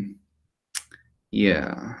to,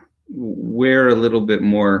 wear a little bit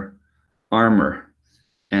more armor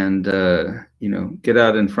and, you know, get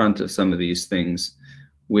out in front of some of these things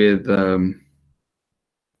with,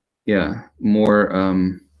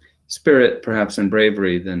 more spirit, perhaps, and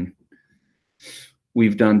bravery than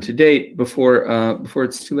we've done to date before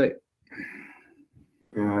it's too late.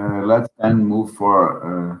 Let's then move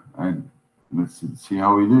for, and let's see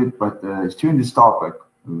how we do it, but still in this topic,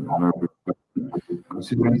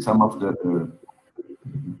 considering some of the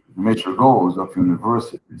major goals of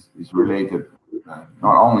universities is related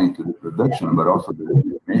not only to the production, but also the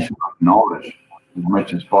dissemination of knowledge as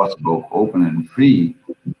much as possible, open and free,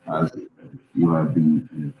 as you have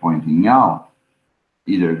been pointing out,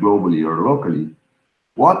 either globally or locally.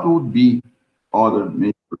 What would be other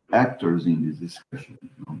major actors in this discussion, you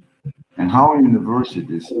know? And how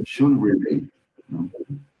universities should relate, you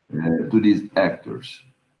know, to these actors?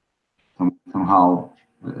 Somehow,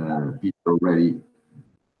 people already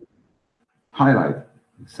highlight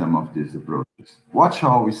some of these approaches. What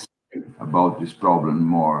shall we say about this problem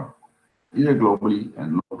more either globally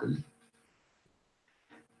and locally.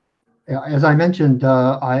 As I mentioned,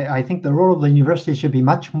 I think the role of the university should be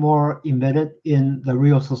much more embedded in the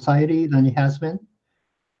real society than it has been.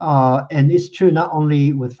 And it's true not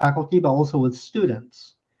only with faculty, but also with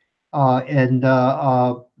students. I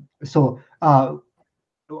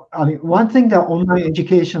mean, one thing that online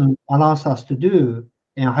education allows us to do,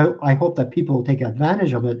 and I hope that people take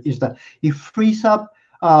advantage of it, is that it frees up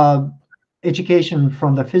education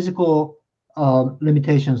from the physical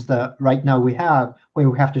limitations that right now we have, where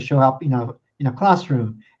we have to show up in a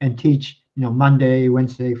classroom and teach, Monday,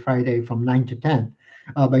 Wednesday, Friday from 9 to 10.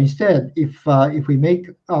 But instead, if we make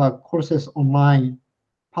courses online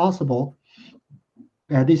possible,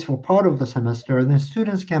 at least for part of the semester, then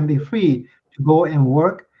students can be free to go and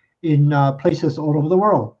work in places all over the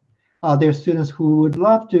world. There are students who would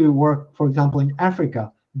love to work, for example, in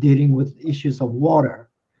Africa, dealing with issues of water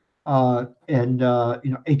and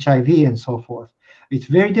HIV and so forth. It's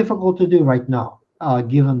very difficult to do right now,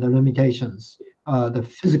 given the limitations, the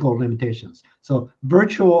physical limitations. So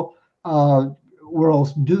virtual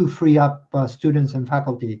worlds do free up students and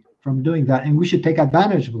faculty from doing that, and we should take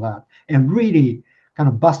advantage of that and really kind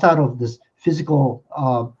of bust out of this physical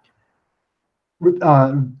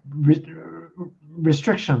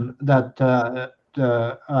restriction that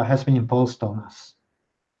has been imposed on us.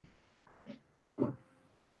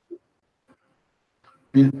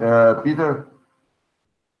 Peter?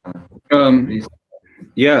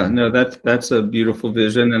 Yeah, no, that's a beautiful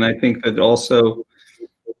vision, and I think that also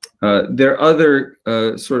there are other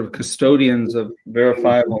sort of custodians of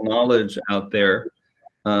verifiable knowledge out there,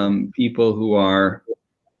 people who are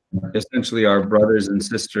essentially our brothers and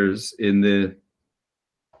sisters in the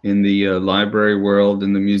library world,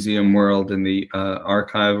 in the museum world, in the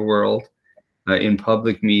archive world, in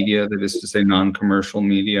public media, that is to say non-commercial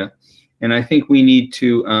media. And I think we need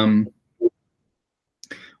to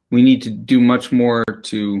do much more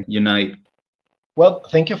to unite. Well,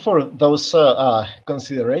 thank you for those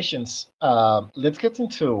considerations. Let's get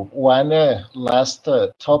into one last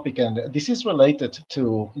topic, and this is related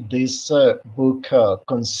to this book,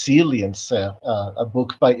 Consilience, a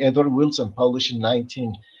book by Edward Wilson, published in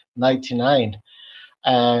 1999.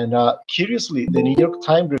 And curiously, the New York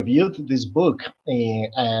Times reviewed this book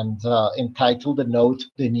and entitled the note,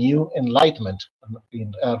 "The New Enlightenment,"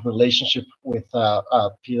 in relationship with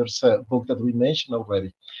Peter's book that we mentioned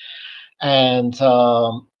already. And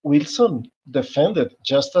Wilson defended,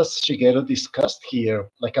 just as Shigeru discussed here,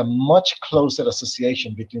 like a much closer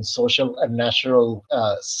association between social and natural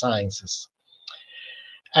sciences.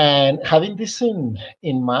 And having this in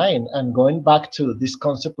mind, and going back to this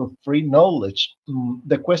concept of free knowledge,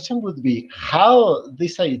 the question would be how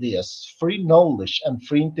these ideas, free knowledge and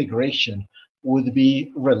free integration, would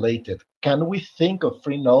be related. Can we think of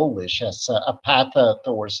free knowledge as a path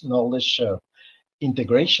towards knowledge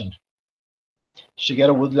integration?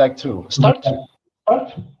 Shigeru would like to start.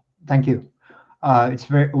 Thank you. It's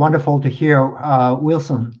very wonderful to hear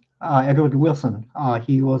Wilson, Edward Wilson.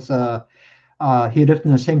 He lived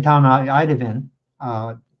in the same town I live in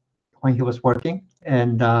when he was working,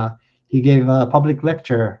 and he gave a public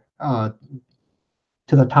lecture to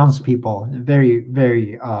the townspeople. Very,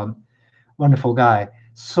 very wonderful guy.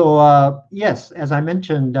 So yes, as I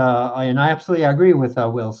mentioned, and I absolutely agree with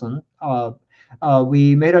Wilson.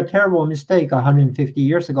 We made a terrible mistake 150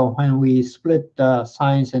 years ago when we split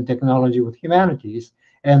science and technology with humanities.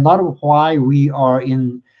 And a lot of why we are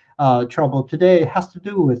in trouble today has to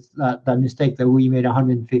do with that mistake that we made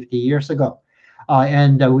 150 years ago.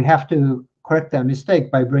 And we have to correct that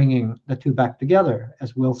mistake by bringing the two back together,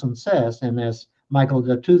 as Wilson says, and as Michael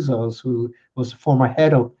Datouzos, who was former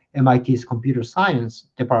head of MIT's computer science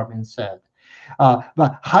department, said.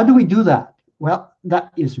 But how do we do that? Well,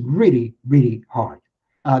 that is really, really hard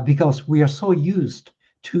because we are so used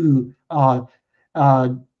to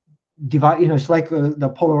divide. It's like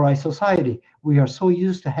the polarized society. We are so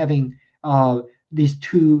used to having these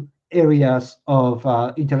two areas of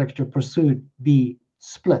intellectual pursuit be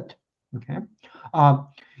split. Okay,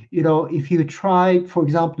 if you try, for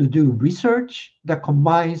example, to do research that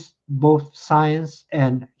combines both science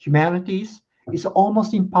and humanities, it's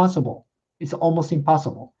almost impossible. It's almost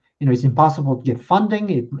impossible. It's impossible to get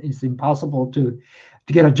funding. It's impossible to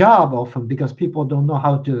get a job often because people don't know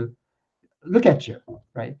how to look at you,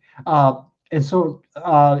 right? And so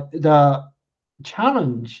the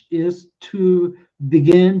challenge is to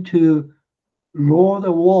begin to lower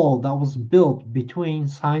the wall that was built between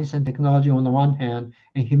science and technology on the one hand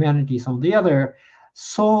and humanities on the other,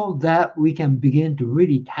 so that we can begin to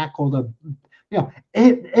really tackle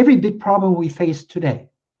every big problem we face today.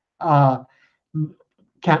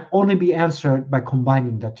 can only be answered by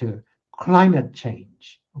combining the two. Climate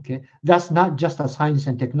change, okay? That's not just a science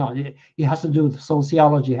and technology. It has to do with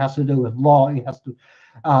sociology, it has to do with law, it has to,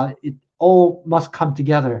 it all must come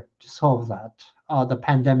together to solve that, the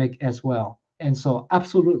pandemic as well. And so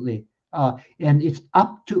absolutely, and it's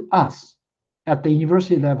up to us at the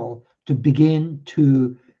university level to begin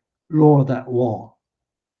to lower that wall.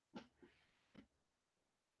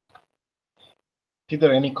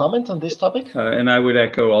 Peter, any comment on this topic? And I would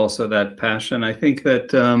echo also that passion. I think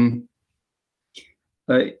that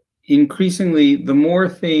increasingly, the more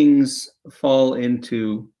things fall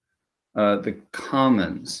into the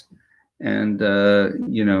commons, and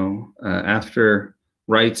after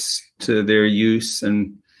rights to their use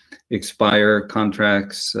and expire,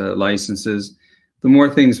 contracts, licenses, the more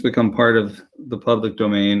things become part of the public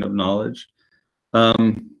domain of knowledge.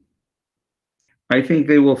 I think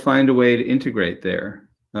they will find a way to integrate there.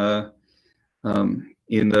 In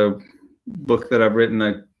the book that I've written,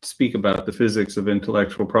 I speak about the physics of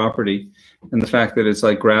intellectual property and the fact that it's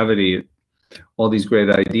like gravity. All these great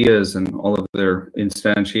ideas and all of their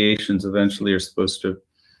instantiations eventually are supposed to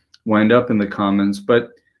wind up in the commons. But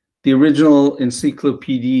the original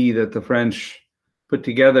encyclopedia that the French put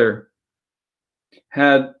together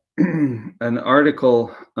had an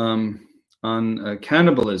article on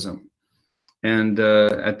cannibalism. And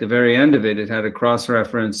at the very end of it, it had a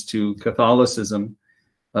cross-reference to Catholicism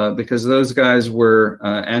because those guys were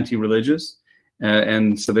anti-religious.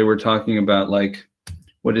 And so they were talking about, like,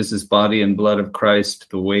 what is this body and blood of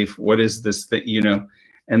Christ, the waif, what is this thing,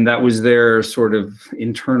 and that was their sort of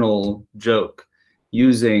internal joke,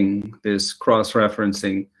 using this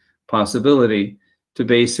cross-referencing possibility to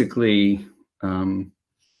basically,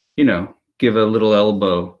 give a little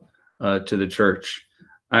elbow to the church.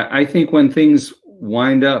 I think when things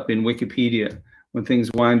wind up in Wikipedia, when things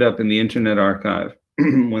wind up in the Internet Archive,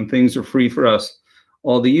 when things are free for us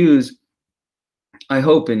all to use, I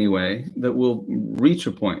hope anyway that we'll reach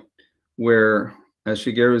a point where, as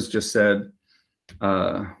Shigeru's just said,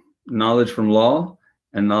 knowledge from law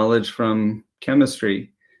and knowledge from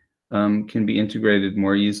chemistry can be integrated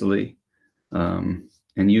more easily and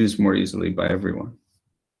used more easily by everyone.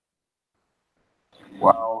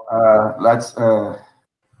 Well,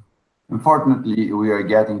 unfortunately, we are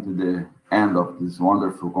getting to the end of this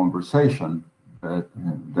wonderful conversation that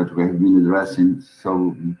we have been addressing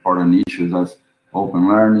so important issues as open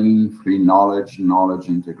learning, free knowledge, knowledge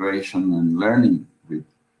integration, and learning with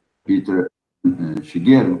Peter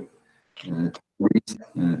Shigeru, in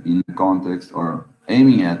the context or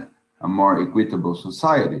aiming at a more equitable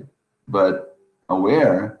society, but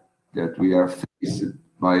aware that we are faced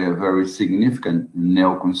by a very significant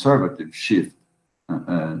neoconservative shift,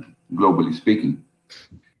 globally speaking.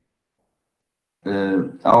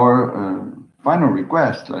 Our final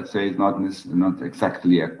request, let's say, is not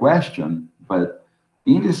exactly a question, but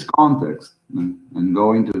in this context, and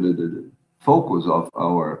going to the focus of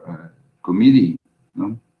our committee,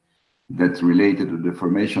 that's related to the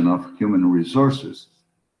formation of human resources,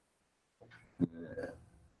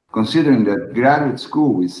 considering that graduate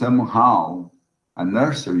school is somehow a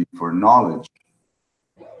nursery for knowledge,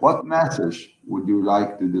 what message would you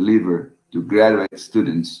like to deliver to graduate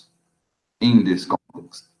students in this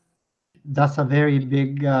context? That's a very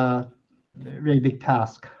big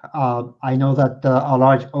task. I know that a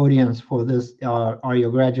large audience for this are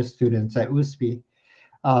your graduate students at USP.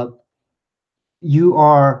 You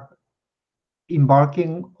are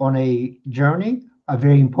embarking on a journey, a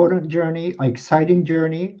very important journey, an exciting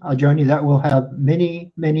journey, a journey that will have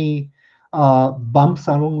many, many bumps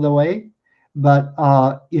along the way. But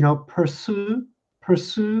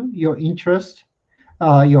pursue your interest,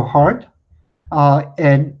 your heart,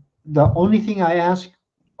 and the only thing I ask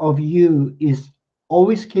of you is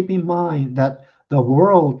always keep in mind that the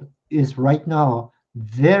world is right now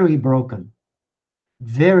very broken,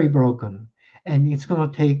 and it's going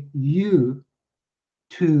to take you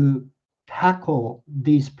to tackle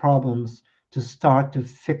these problems to start to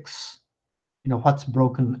fix, what's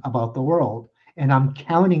broken about the world. And I'm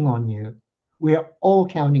counting on you. We are all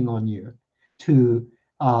counting on you to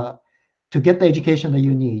get the education that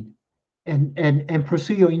you need, and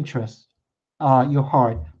pursue your interests, your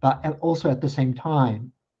heart, but also at the same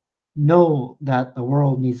time, know that the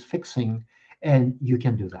world needs fixing, and you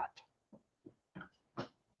can do that.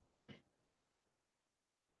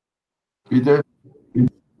 Peter?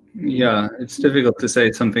 Yeah, it's difficult to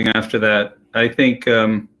say something after that. I think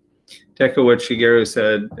to echo what Shigeru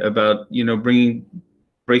said about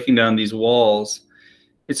breaking down these walls.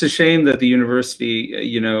 It's a shame that the university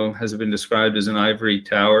has been described as an ivory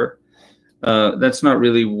tower. That's not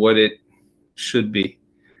really what it should be.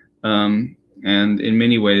 and in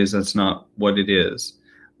many ways, that's not what it is.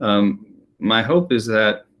 My hope is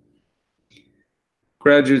that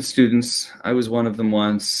graduate students, I was one of them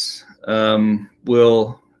once,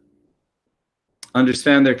 will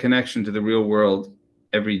understand their connection to the real world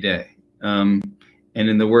every day. And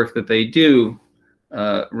in the work that they do,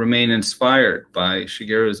 remain inspired by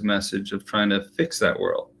Shigeru's message of trying to fix that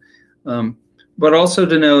world. But also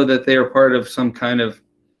to know that they are part of some kind of,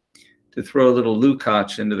 to throw a little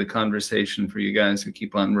Lukács into the conversation for you guys who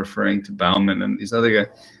keep on referring to Bauman and these other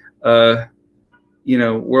guys, you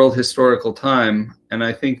know, world historical time. And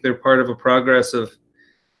I think they're part of a progress of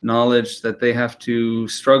knowledge that they have to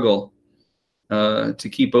struggle to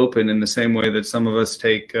keep open in the same way that some of us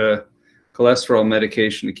take cholesterol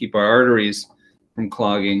medication to keep our arteries from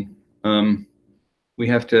clogging. We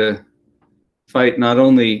have to fight not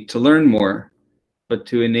only to learn more, but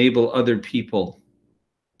to enable other people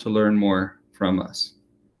to learn more from us.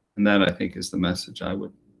 And that, I think, is the message I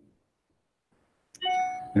would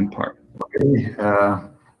impart. Okay.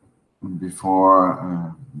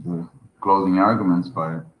 Before the closing arguments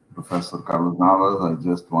by Professor CarlosNavas, I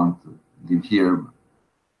just want to give here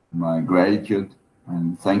my gratitude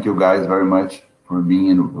and thank you guys very much for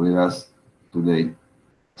being with us today.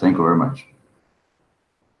 Thank you very much.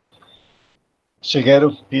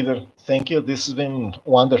 Shigeru, Peter, thank you. This has been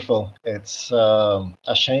wonderful. It's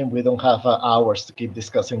a shame we don't have hours to keep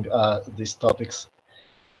discussing these topics.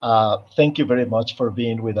 Thank you very much for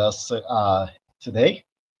being with us today.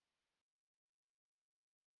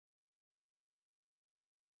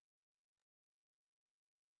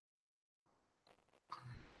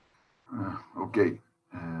 Okay.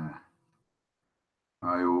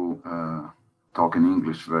 I will talk in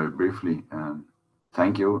English very briefly.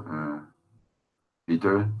 Thank you,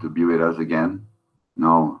 Peter, to be with us again,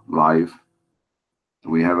 now live.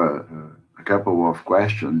 We have a couple of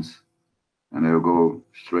questions, and I'll go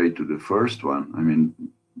straight to the first one. I mean,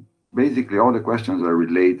 basically all the questions are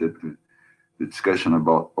related to the discussion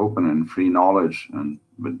about open and free knowledge,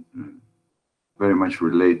 but very much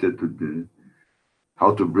related to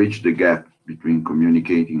how to bridge the gap between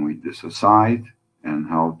communicating with the society and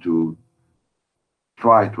how to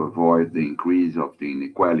try to avoid the increase of the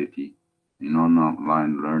inequality in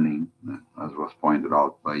online learning, as was pointed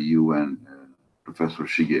out by you and Professor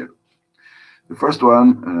Shigeru. The first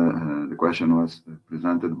one, the question was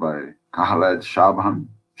presented by Khaled Shaban.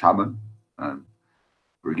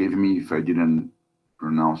 Forgive me if I didn't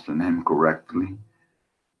pronounce the name correctly.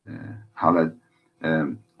 Khaled,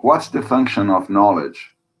 what's the function of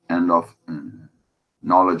knowledge and of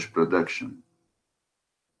knowledge production?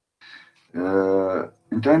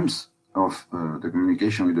 In terms of the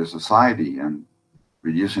communication with the society and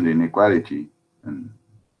reducing the inequality, and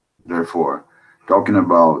therefore talking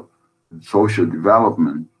about social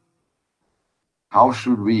development, how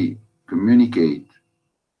should we communicate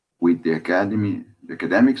with the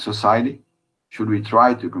academic society? Should we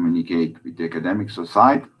try to communicate with the academic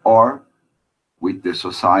society or with the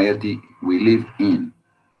society we live in?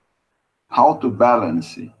 How to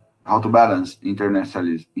balance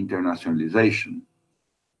internationalization,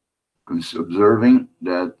 observing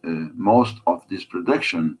that most of this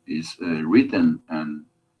production is written and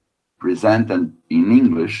presented in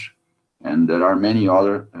English, and there are many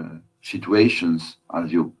other situations,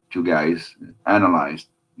 as you guys analyzed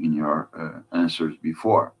in your answers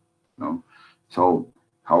before. You know? So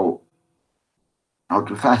how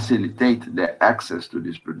to facilitate the access to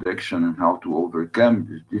this production and how to overcome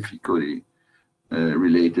this difficulty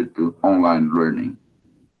related to online learning.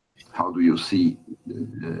 How do you see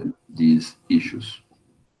these issues?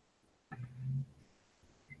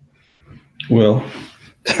 Well,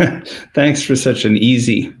 thanks for such an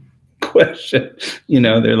easy question. You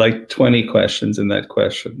know, there are like 20 questions in that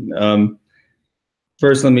question.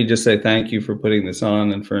 First, let me just say thank you for putting this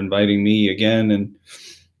on and for inviting me again. And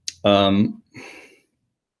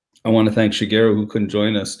I want to thank Shigeru, who couldn't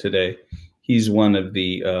join us today. He's one of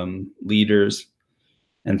the leaders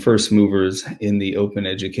and first movers in the open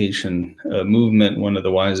education movement, one of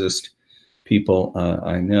the wisest people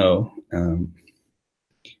I know.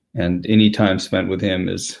 And any time spent with him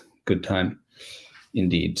is good time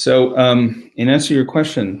indeed. So in answer to your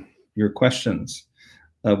questions,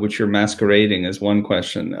 which you're masquerading as one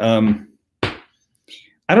question,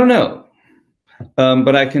 I don't know,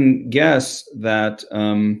 but I can guess that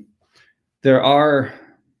there are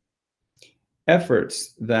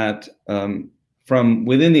efforts that from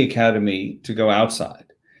within the academy to go outside.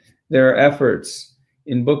 There are efforts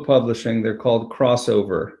in book publishing, they're called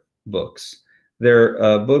crossover books.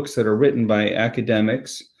 They're books that are written by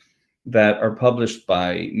academics that are published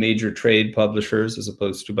by major trade publishers as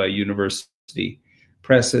opposed to by university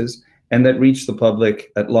presses, and that reach the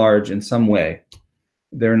public at large in some way.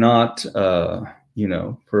 They're not, you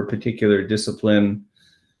know, for a particular discipline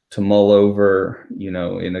to mull over, you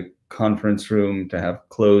know, in a conference room to have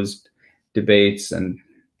closed debates, and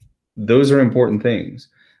those are important things.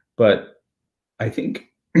 But I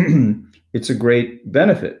think it's a great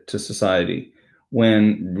benefit to society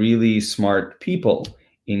when really smart people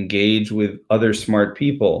engage with other smart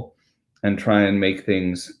people and try and make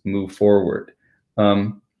things move forward.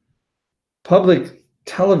 Public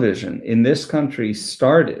television in this country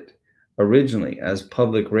started originally as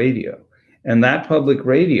public radio. And that public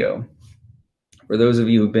radio, for those of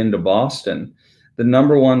you who've been to Boston, the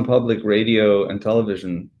 #1 public radio and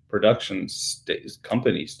television production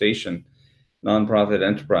company, station, nonprofit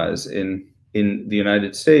enterprise in the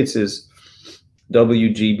United States is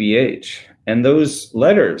WGBH. And those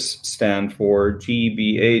letters stand for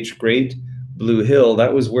GBH, Great Blue Hill.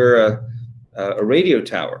 That was where a radio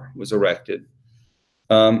tower was erected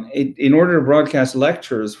in order to broadcast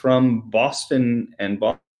lectures from Boston and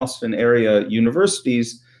Boston area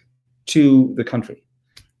universities to the country.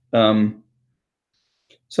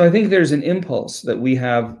 So I think there's an impulse that we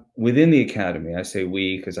have within the academy. I say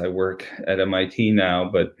we because I work at MIT now,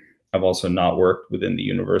 but I've also not worked within the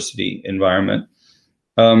university environment,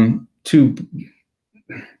 to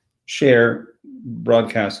share,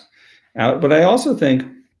 broadcast out. But I also think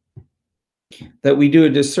that we do a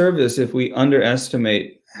disservice if we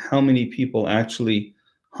underestimate how many people actually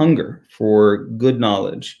hunger for good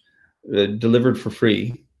knowledge delivered for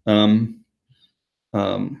free,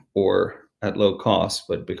 or at low cost,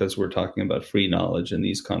 but because we're talking about free knowledge in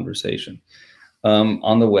these conversations,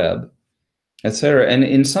 on the web, etc. And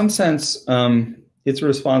in some sense, it's a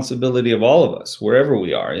responsibility of all of us, wherever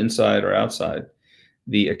we are, inside or outside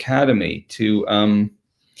the academy, to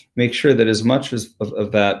make sure that as much as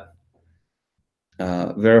of that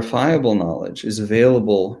verifiable knowledge is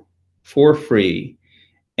available for free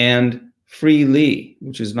and freely,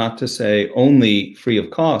 which is not to say only free of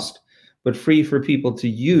cost, but free for people to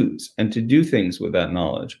use and to do things with that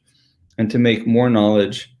knowledge and to make more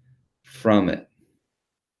knowledge from it.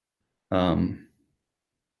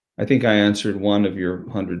 I think I answered one of your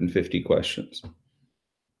 150 questions.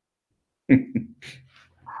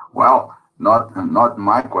 Well, not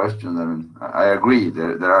my question. I mean, I agree.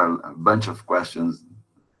 There are a bunch of questions,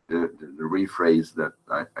 the rephrase that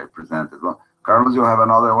I presented. Well, Carlos, you have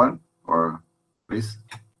another one, or please?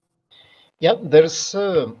 Yeah, there's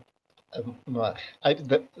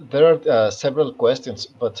there are several questions,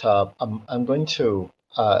 but I'm going to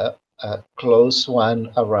close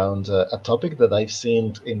one around a topic that I've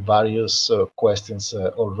seen in various questions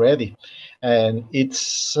already, and it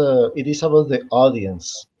is about the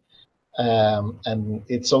audience, and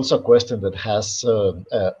it's also a question that has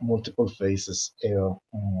multiple phases.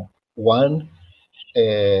 One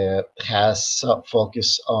has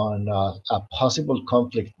focus on a possible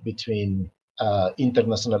conflict between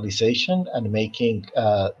internationalization and making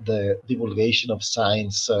the divulgation of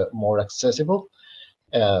science more accessible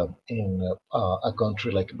in a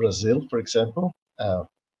country like Brazil, for example.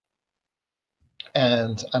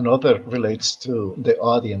 And another relates to the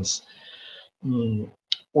audience.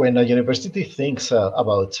 When a university thinks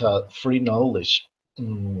about free knowledge,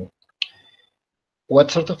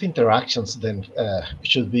 what sort of interactions then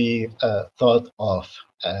should be thought of?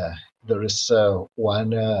 There is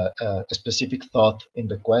one specific thought in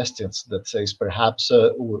the questions that says perhaps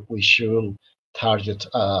we should target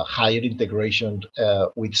higher integration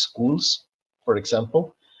with schools, for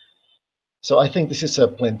example. So I think this is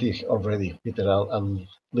plenty already, Peter. I'll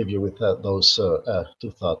leave you with those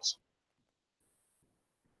two thoughts.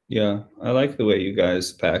 Yeah, I like the way you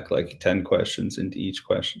guys pack like 10 questions into each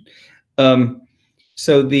question.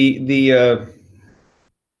 So the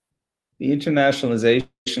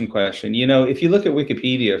internationalization question, you know, if you look at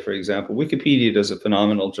Wikipedia, for example, Wikipedia does a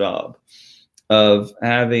phenomenal job of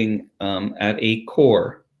having at a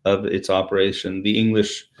core of its operation the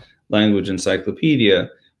English language encyclopedia,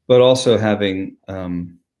 but also having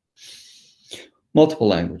multiple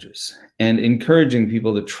languages and encouraging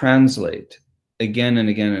people to translate again and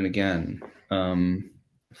again and again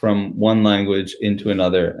from one language into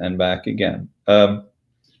another and back again.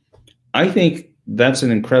 I think that's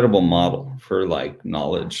an incredible model for like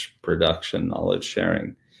knowledge production, knowledge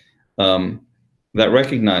sharing, that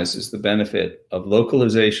recognizes the benefit of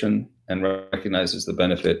localization and recognizes the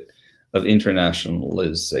benefit of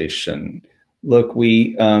internationalization. Look,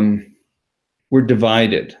 we're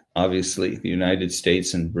divided, obviously, the United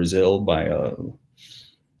States and Brazil by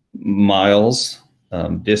miles,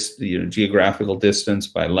 geographical distance,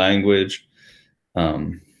 by language, a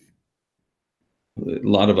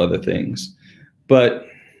lot of other things. But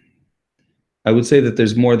I would say that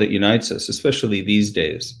there's more that unites us, especially these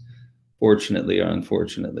days, fortunately or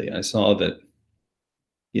unfortunately. I saw that,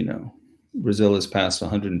 Brazil has passed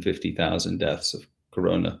 150,000 deaths of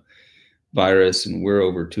coronavirus, and we're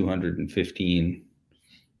over 215,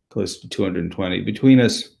 close to 220. Between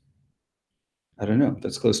us, I don't know,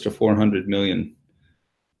 that's close to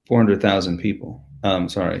 400,000 people.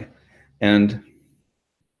 Sorry. And,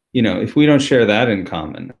 if we don't share that in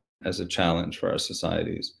common as a challenge for our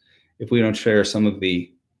societies, if we don't share some of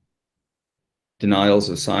the denials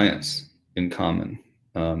of science in common,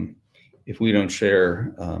 if we don't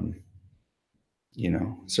share,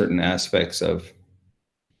 certain aspects of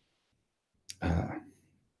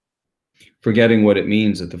forgetting what it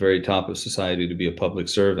means at the very top of society to be a public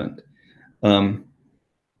servant,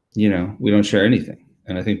 we don't share anything.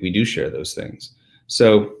 And I think we do share those things.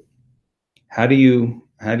 So how do you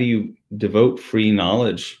devote free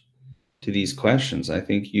knowledge to these questions? I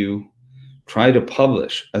think you try to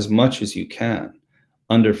publish as much as you can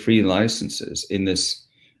under free licenses in this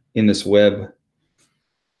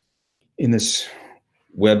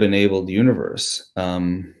web-enabled universe.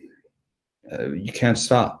 You can't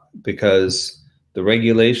stop, because the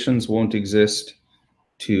regulations won't exist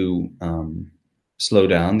to slow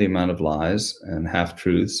down the amount of lies and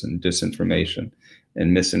half-truths and disinformation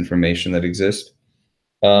and misinformation that exist.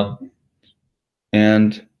 And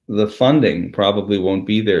the funding probably won't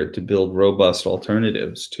be there to build robust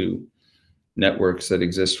alternatives to networks that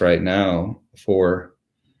exist right now for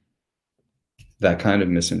that kind of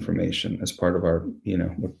misinformation as part of our,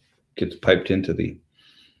 what gets piped into the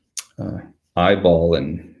eyeball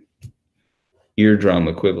and eardrum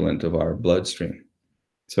equivalent of our bloodstream.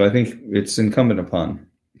 So I think it's incumbent upon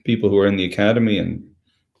people who are in the academy and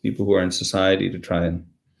people who are in society to try and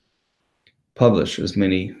publish as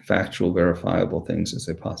many factual, verifiable things as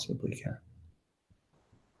they possibly can.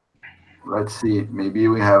 Let's see, maybe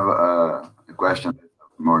we have a question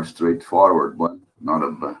more straightforward one, not a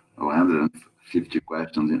 150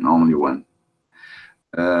 questions in only one.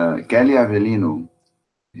 Kelly Avelino,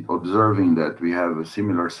 observing that we have a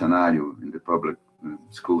similar scenario in the public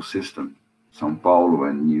school system, São Paulo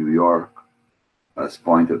and New York, as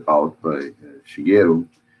pointed out by Shigeru,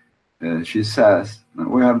 she says,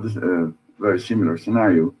 we have this very similar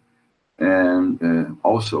scenario, and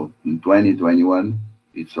also in 2021,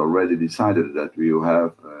 it's already decided that we will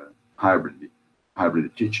have hybrid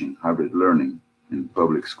teaching, hybrid learning in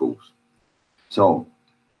public schools. So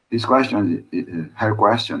this question, her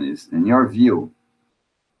question is, in your view,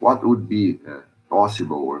 what would be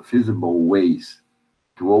possible or feasible ways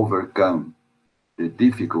to overcome the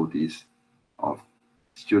difficulties of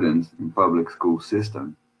students in public school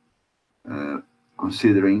system,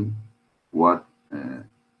 considering what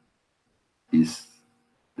is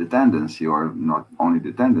the tendency, or not only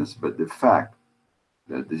the tendency, but the fact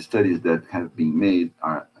that the studies that have been made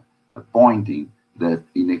are pointing that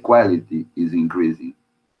inequality is increasing.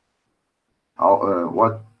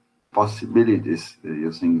 What possibilities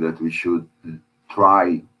you think that we should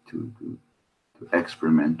try to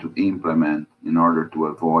experiment, to implement in order to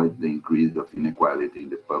avoid the increase of inequality in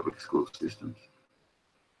the public school systems?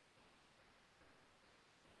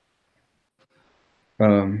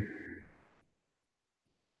 I've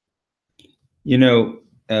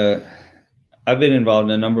been involved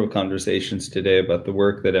in a number of conversations today about the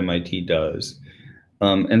work that MIT does.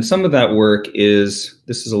 And some of that work is,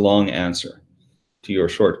 this is a long answer to your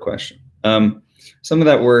short question. Some of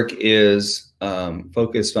that work is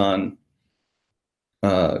focused on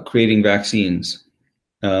creating vaccines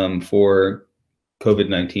for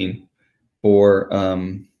COVID-19, or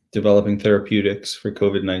developing therapeutics for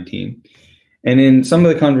COVID-19. And in some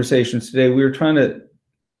of the conversations today, we were trying to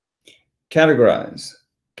characterize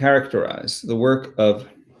the work of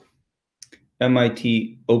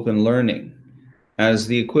MIT Open Learning as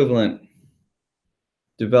the equivalent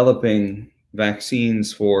developing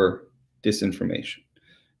vaccines for disinformation,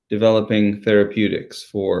 developing therapeutics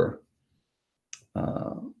for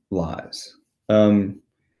lies,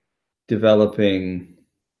 developing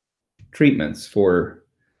treatments for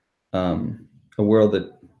a world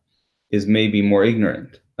that is maybe more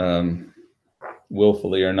ignorant,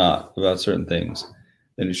 willfully or not, about certain things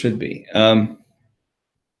than it should be.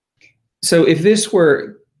 So if this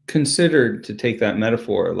were considered, to take that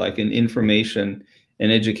metaphor, like an information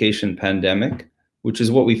and education pandemic, which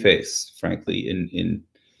is what we face, frankly, in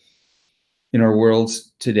our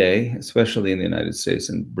worlds today, especially in the United States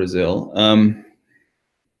and Brazil,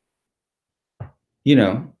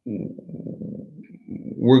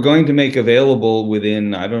 we're going to make available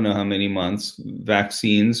within, I don't know how many months,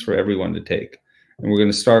 vaccines for everyone to take. And we're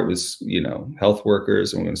going to start with, you know, health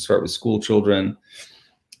workers, and we're going to start with school children.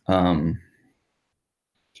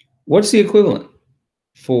 What's the equivalent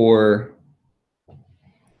for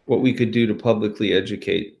what we could do to publicly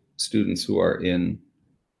educate students who are in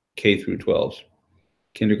K through 12,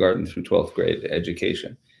 kindergarten through 12th grade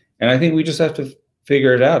education? And I think we just have to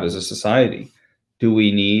figure it out as a society. Do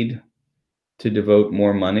we need to devote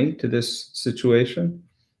more money to this situation?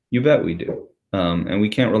 You bet we do. And we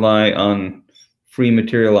can't rely on free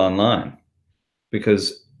material online,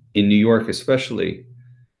 because in New York especially,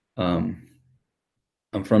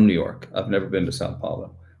 I'm from New York. I've never been to Sao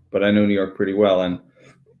Paulo, but I know New York pretty well, and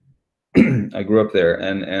I grew up there,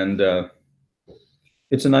 and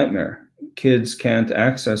it's a nightmare. Kids can't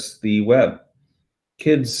access the web.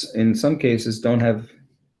 Kids, in some cases, don't have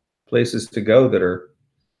places to go that are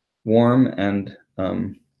warm and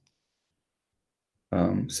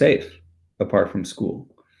safe apart from school.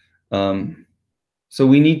 So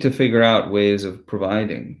we need to figure out ways of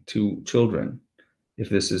providing to children, if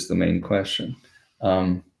this is the main question,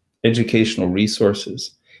 educational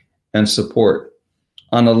resources and support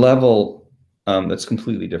on a level that's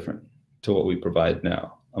completely different to what we provide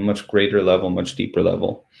now, a much greater level, much deeper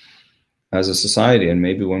level as a society. And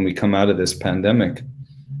maybe when we come out of this pandemic,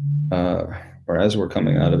 or as we're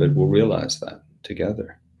coming out of it, we'll realize that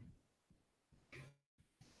together.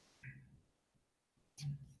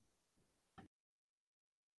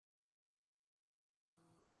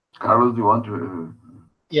 Carlos, do you want to?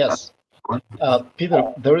 Yes.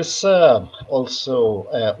 Peter, there is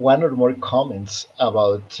also one or more comments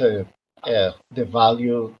about the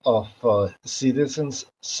value of citizens'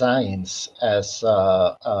 science as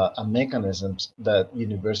a mechanism that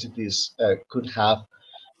universities could have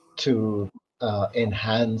to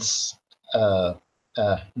enhance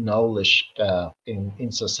knowledge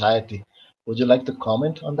in society. Would you like to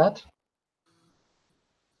comment on that?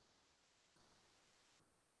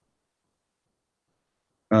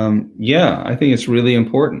 Yeah, I think it's really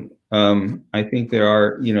important. I think there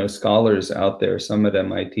are, you know, scholars out there, some at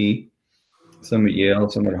MIT, some at Yale,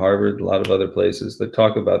 some at Harvard, a lot of other places, that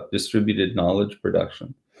talk about distributed knowledge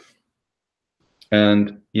production.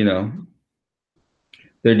 And, you know,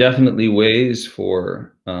 there are definitely ways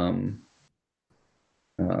for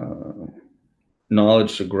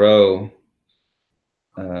knowledge to grow,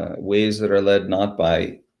 ways that are led not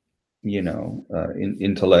by, you know,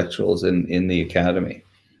 intellectuals in the academy.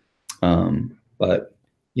 But,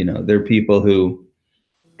 you know, there are people who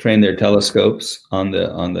train their telescopes on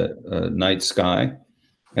the night sky,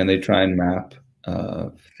 and they try and map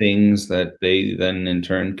things that they then in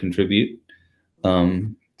turn contribute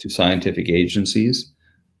to scientific agencies.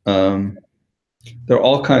 There are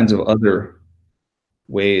all kinds of other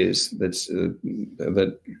ways that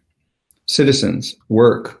citizens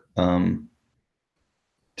work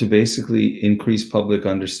to basically increase public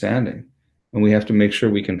understanding. And we have to make sure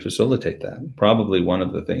we can facilitate that. Probably one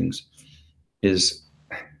of the things is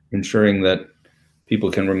ensuring that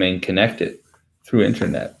people can remain connected through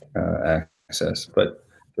internet access. But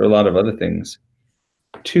there are a lot of other things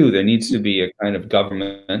too. There needs to be a kind of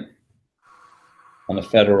government on a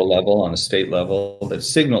federal level, on a state level, that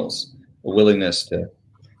signals a willingness to,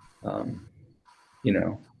 you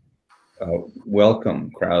know,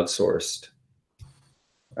 welcome crowdsourced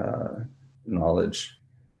knowledge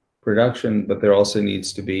production. But there also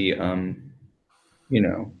needs to be, you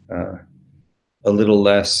know, a little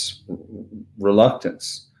less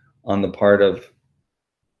reluctance on the part of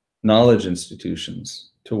knowledge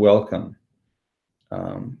institutions to welcome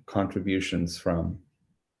contributions from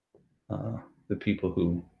the people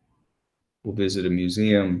who will visit a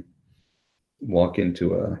museum, walk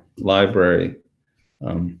into a library.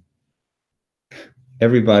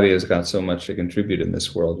 Everybody has got so much to contribute in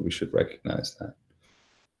this world. We should recognize that.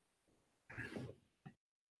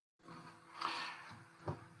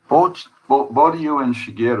 Both you and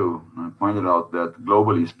Shigeru pointed out that,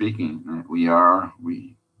 globally speaking, we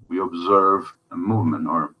observe a movement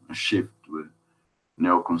or a shift with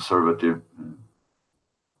neoconservative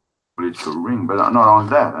political ring, but not only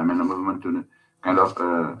that. I mean, a movement to kind of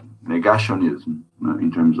negationism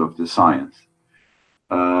in terms of the science.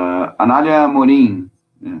 Analia Morin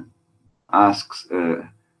asks,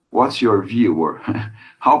 what's your view, or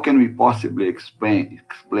how can we possibly explain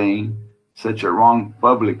such a wrong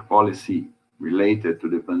public policy related to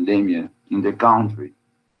the pandemic in the country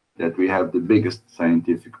that we have the biggest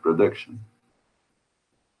scientific production?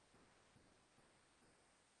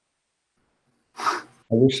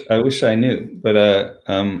 I wish I knew, but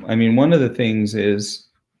I mean, one of the things is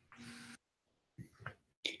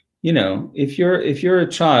you know, if you're a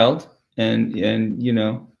child and you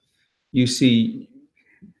know, you see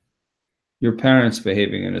your parents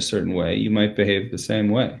behaving in a certain way, you might behave the same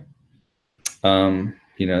way.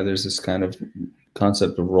 You know, there's this kind of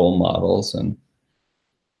concept of role models, and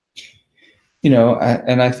you know,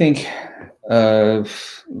 and I think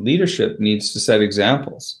leadership needs to set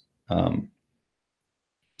examples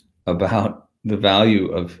about the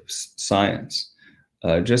value of science.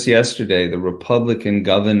 Just yesterday, the Republican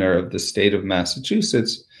governor of the state of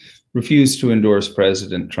Massachusetts refused to endorse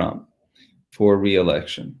President Trump for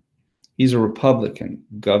re-election. He's a Republican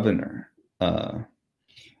governor.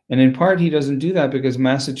 And in part, he doesn't do that because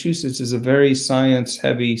Massachusetts is a very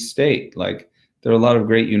science-heavy state. Like, there are a lot of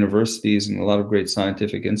great universities and a lot of great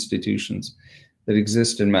scientific institutions that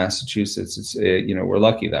exist in Massachusetts. It's, you know, we're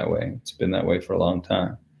lucky that way. It's been that way for a long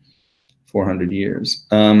time, 400 years.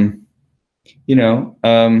 You know,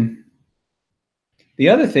 the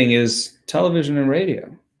other thing is television and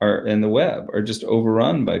radio and the web are just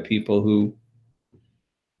overrun by people who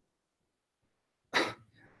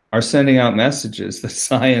are sending out messages that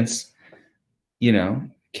science, you know,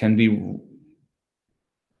 the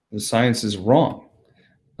science is wrong,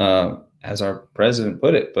 as our president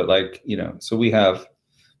put it. But like, you know, so we have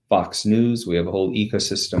Fox News, we have a whole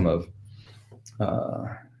ecosystem of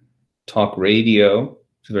talk radio,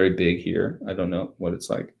 which is very big here. I don't know what it's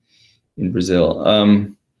like in Brazil.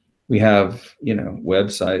 We have, you know,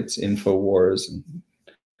 websites, InfoWars, and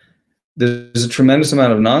there's a tremendous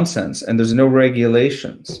amount of nonsense, and there's no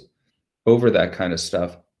regulations over that kind of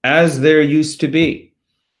stuff, as there used to be.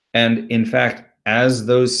 And in fact, as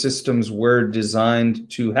those systems were designed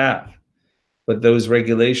to have. But those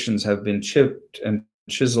regulations have been chipped and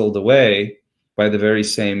chiseled away by the very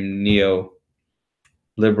same neo-liberal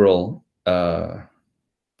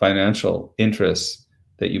financial interests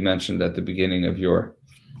that you mentioned at the beginning of your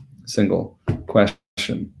single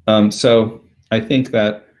question. So I think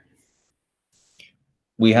that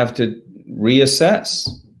we have to reassess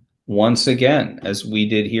once again, as we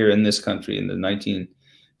did here in this country in the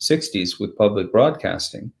 1960s with public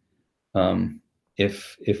broadcasting.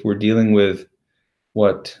 If we're dealing with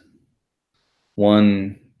what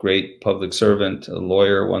one great public servant, a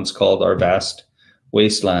lawyer, once called our vast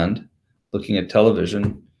wasteland, looking at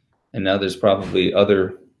television, and now there's probably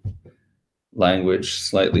other language,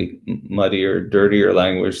 slightly muddier, dirtier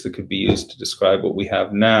language that could be used to describe what we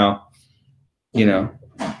have now. You know,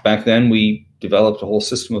 back then we developed a whole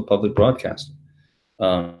system of public broadcasting,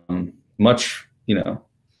 much, you know,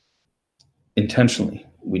 intentionally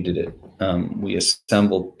we did it. We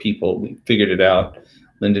assembled people, we figured it out.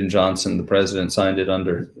 Lyndon Johnson, the president, signed it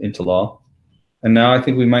into law. And now I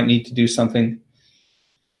think we might need to do something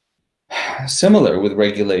similar with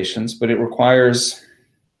regulations, but it requires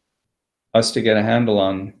us to get a handle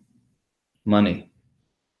on money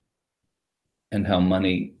and how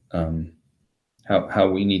money, how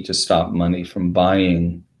we need to stop money from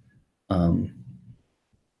buying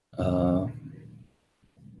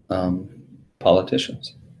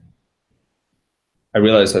politicians. I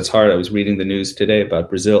realize that's hard. I was reading the news today about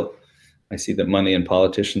Brazil. I see that money and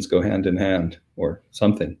politicians go hand in hand, or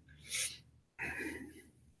something.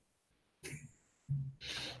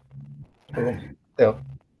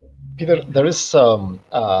 Peter, there is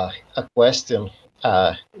a question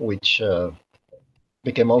which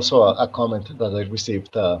became also a comment that I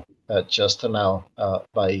received just now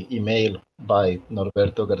by email by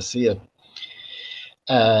Norberto Garcia.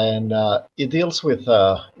 And it deals with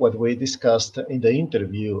what we discussed in the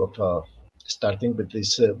interview of starting with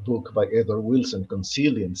this book by Edward Wilson,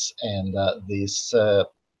 Consilience, and this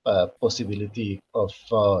possibility of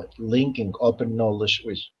linking open knowledge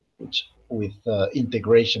with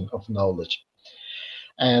integration of knowledge.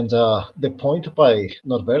 And the point by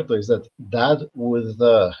Norberto is that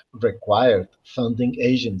would require funding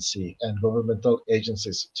agency and governmental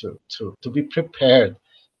agencies to be prepared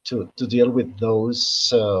to deal with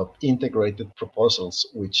those integrated proposals,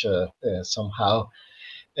 which somehow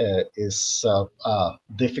is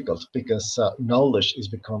difficult because knowledge is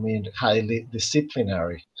becoming highly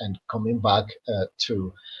disciplinary, and coming back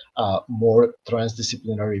to more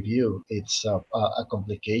transdisciplinary view, it's a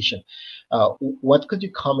complication. What could you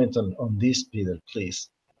comment on this, Peter, please?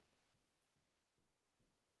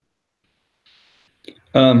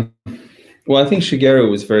 Well, I think Shigeru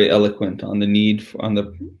was very eloquent on the need on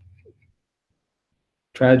the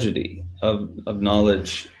tragedy of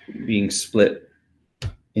knowledge being split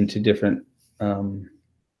into different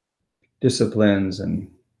disciplines, and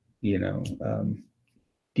you know,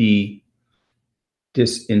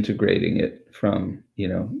 disintegrating it from, you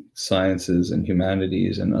know, sciences and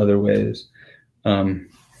humanities and other ways.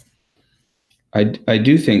 I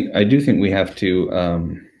do think we have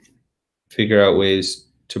to figure out ways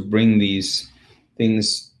to bring these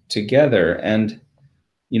things together. And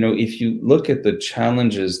you know, if you look at the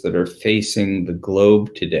challenges that are facing the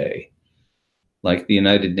globe today, like the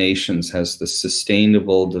United Nations has the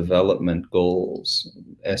Sustainable Development Goals,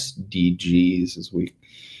 SDGs, as we,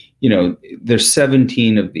 you know, there's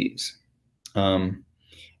 17 of these, and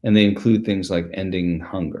they include things like ending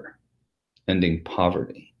hunger, ending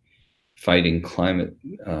poverty, fighting climate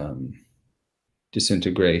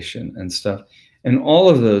disintegration and stuff. And all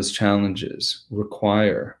of those challenges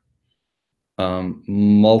require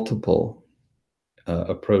multiple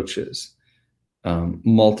approaches,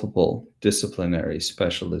 multiple disciplinary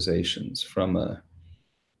specializations, from a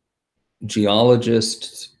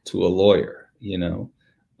geologist to a lawyer, you know,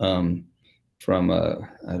 from a,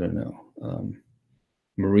 I don't know,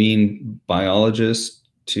 marine biologist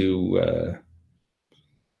to,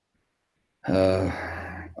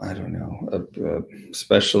 I don't know, a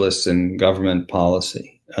specialist in government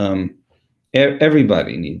policy.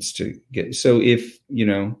 Everybody needs to get, so if, you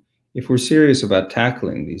know, if we're serious about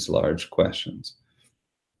tackling these large questions,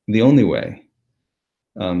 the only way,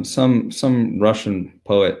 some Russian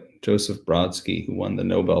poet, Joseph Brodsky, who won the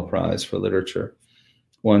Nobel Prize for Literature,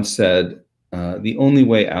 once said, the only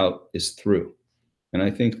way out is through. And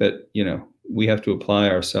I think that, you know, we have to apply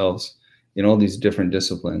ourselves in all these different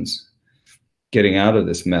disciplines, getting out of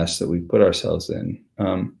this mess that we've put ourselves in.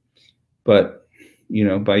 But, you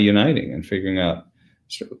know, by uniting and figuring out,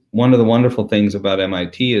 one of the wonderful things about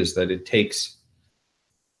MIT is that it takes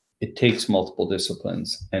multiple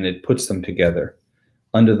disciplines and it puts them together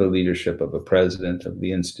under the leadership of a president of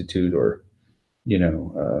the institute, or, you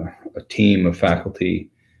know, a team of faculty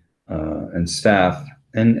and staff,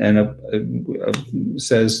 and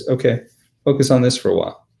says, okay, focus on this for a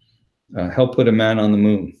while. Help put a man on the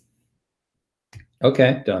moon.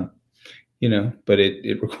 Okay, done. You know, but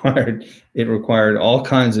it required all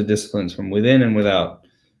kinds of disciplines from within and without,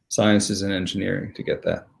 sciences and engineering, to get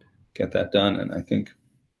that done. And I think,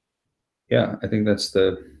 yeah, I think it's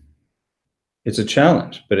a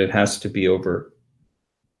challenge, but it has to be overcome.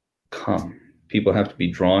 People have to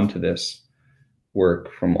be drawn to this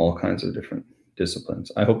work from all kinds of different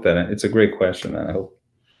disciplines. I hope that it's a great question, and I hope,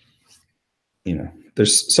 you know,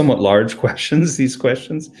 there's somewhat large questions, these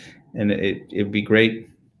questions, and it'd be great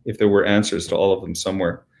if there were answers to all of them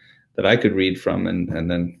somewhere that I could read from and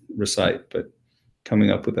then recite, but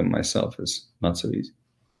coming up with them myself is not so easy.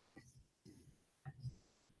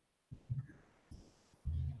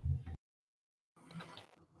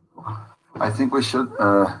 I think we should,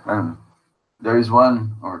 there is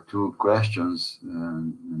one or two questions,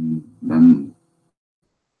 and then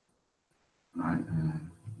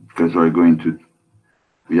because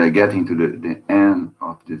we are getting to the end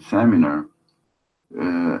of the seminar.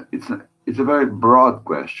 It's a very broad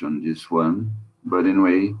question, this one, but in a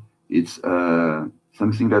way, it's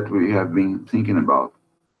something that we have been thinking about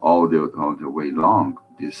all the way long,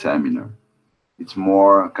 this seminar. It's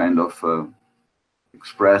more kind of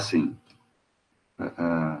expressing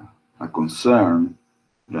a concern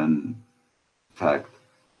than, in fact,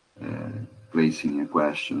 placing a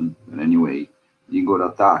question. But anyway, Igor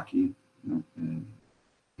Ataki,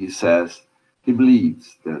 he says he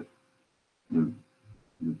believes that the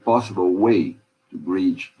possible way to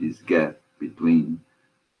bridge this gap between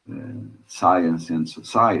science and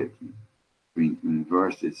society, between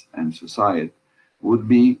universities and society, would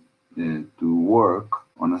be to work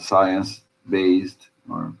on a science-based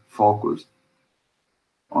or focused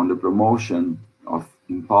on the promotion of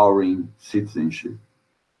empowering citizenship.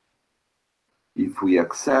 If we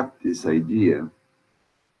accept this idea,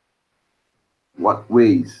 what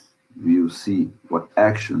ways do you see, what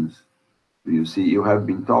actions do you see? You have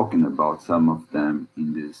been talking about some of them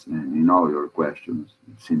in all your questions,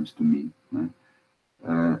 it seems to me.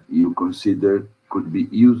 You consider could be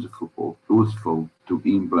useful to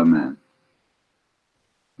implement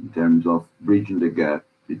in terms of bridging the gap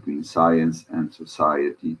between science and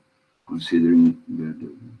society, considering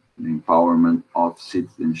the empowerment of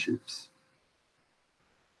citizenships.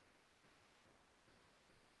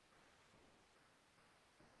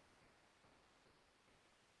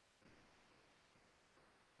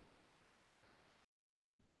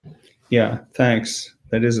 Yeah, thanks.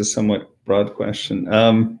 That is a somewhat broad question.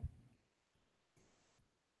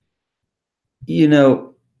 You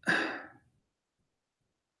know,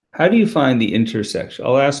 how do you find the intersection?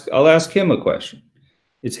 I'll ask him a question.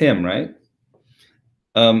 It's him, right?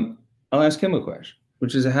 I'll ask him a question,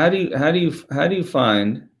 which is how do you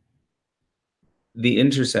find the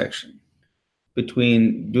intersection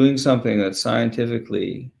between doing something that's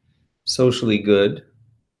scientifically socially good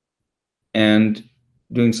and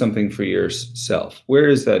doing something for yourself? Where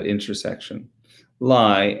does that intersection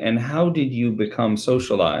lie, and how did you become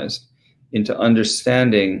socialized into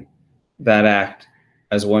understanding that act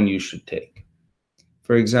as one you should take?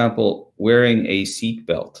 For example, wearing a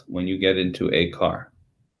seatbelt when you get into a car.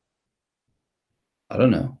 I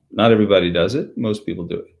don't know. Not everybody does it. Most people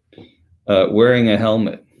do it. Wearing a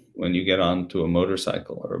helmet when you get onto a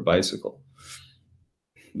motorcycle or a bicycle.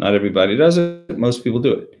 Not everybody does it. Most people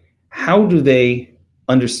do it. How do they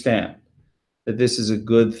understand that this is a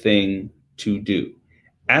good thing to do?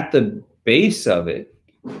 At the base of it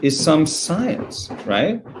is some science,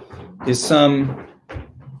 right? Is some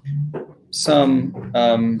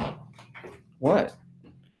what?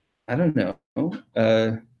 I don't know.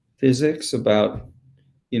 Physics about,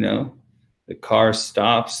 you know, the car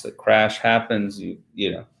stops, the crash happens, you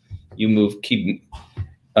move,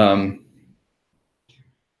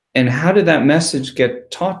 and how did that message get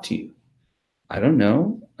taught to you? I don't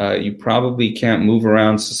know. You probably can't move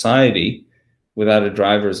around society without a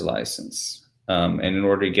driver's license. And in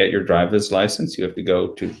order to get your driver's license, you have to go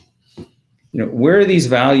to, where are these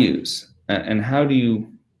values, and how do you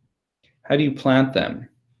plant them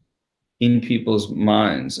in people's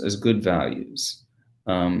minds as good values,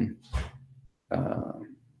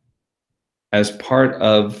 as part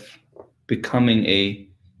of becoming a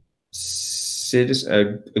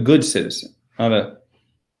citizen, a good citizen, not a,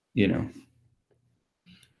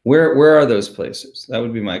 where are those places? That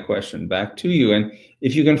would be my question back to you. And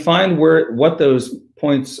if you can find what those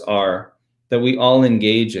points are that we all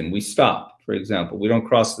engage in, we stop, for example, we don't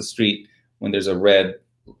cross the street when there's a red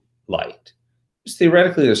light. Just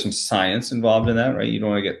theoretically, there's some science involved in that, right? You don't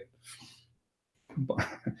want to get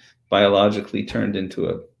biologically turned into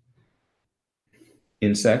a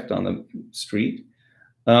insect on the street.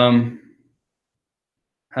 How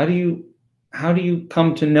do you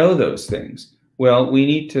come to know those things? Well, we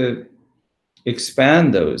need to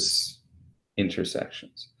expand those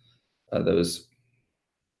intersections, those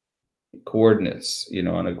coordinates,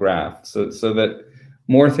 on a graph, so that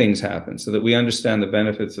more things happen, so that we understand the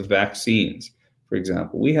benefits of vaccines. For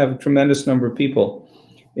example, we have a tremendous number of people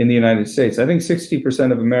in the United States. I think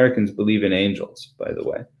 60% of Americans believe in angels, by the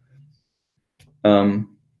way.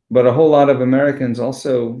 But a whole lot of Americans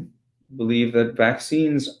also believe that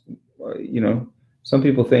vaccines, some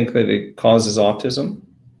people think that it causes autism.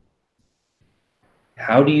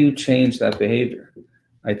 How do you change that behavior?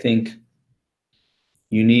 I think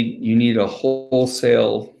you need a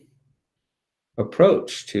wholesale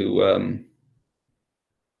approach to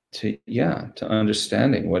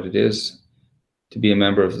understanding what it is to be a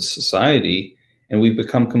member of the society, and we've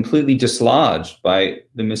become completely dislodged by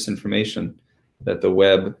the misinformation that the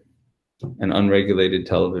web and unregulated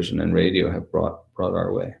television and radio have brought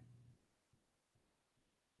our way.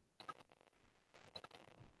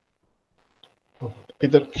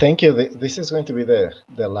 Peter, thank you. This is going to be the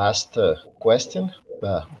last question,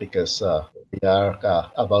 because we are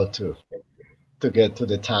about to get to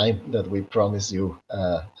the time that we promised you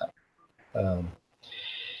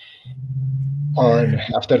on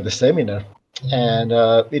after the seminar, and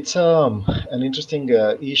it's an interesting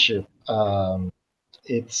issue.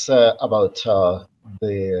 It's about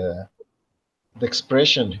the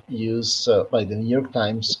expression used by the New York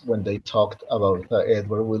Times when they talked about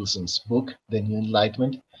Edward Wilson's book, The New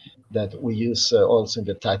Enlightenment, that we use also in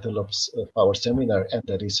the title of our seminar, and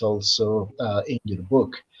that is also in your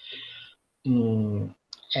book. The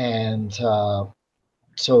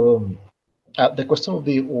question would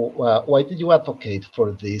be, why did you advocate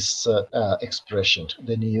for this expression,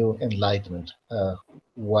 the New Enlightenment?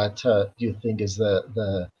 What do you think is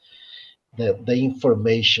the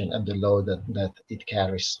information and the law that it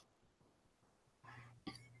carries?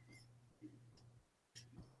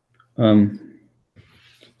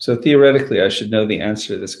 So theoretically, I should know the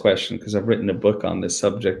answer to this question because I've written a book on this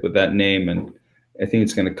subject with that name, and I think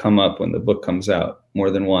it's going to come up when the book comes out more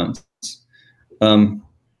than once.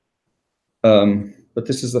 But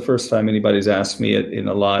this is the first time anybody's asked me it in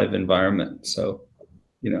a live environment. So,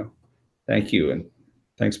 thank you, and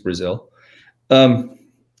thanks, Brazil.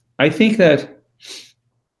 I think that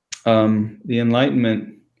the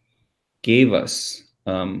Enlightenment gave us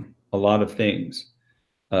a lot of things.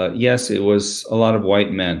 Yes, it was a lot of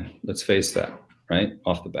white men. Let's face that, right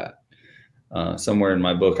off the bat. Somewhere in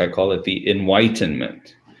my book, I call it the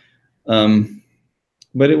Enlightenment.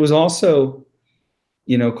 But it was also,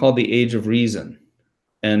 called the Age of Reason,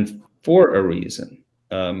 and for a reason.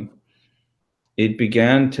 It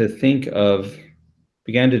began to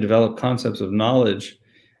develop concepts of knowledge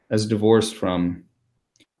as divorced from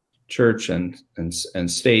church and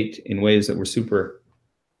state in ways that were super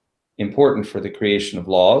important for the creation of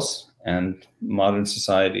laws and modern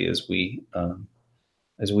society as we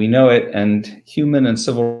know it, and human and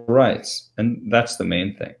civil rights. And that's the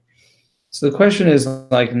main thing. So the question is,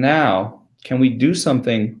 like, now, can we do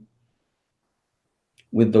something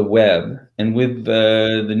with the web and with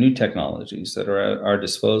the new technologies that are at our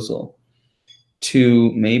disposal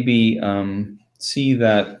to maybe see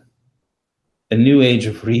that a new age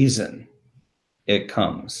of reason, it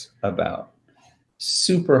comes about?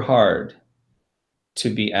 Super hard to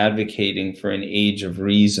be advocating for an age of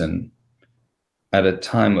reason at a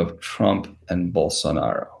time of Trump and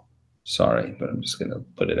Bolsonaro. Sorry, but I'm just going to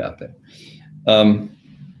put it out there.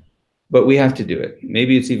 But we have to do it.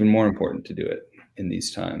 Maybe it's even more important to do it in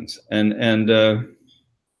these times. And the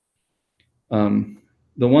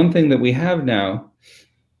one thing that we have now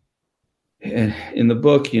in the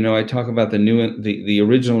book, you know, I talk about the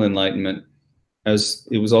original Enlightenment, as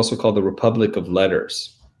it was also called the Republic of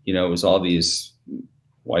Letters. You know, it was all these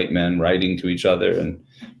white men writing to each other and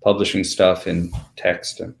publishing stuff in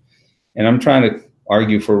text. And I'm trying to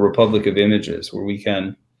argue for a Republic of Images, where we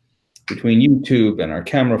can, between YouTube and our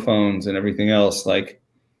camera phones and everything else, like,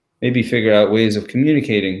 maybe figure out ways of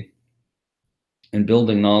communicating and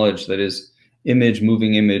building knowledge that is image,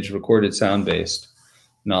 moving image, recorded sound-based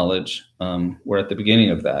knowledge. We're at the beginning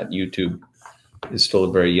of that. YouTube is still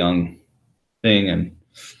a very young thing, and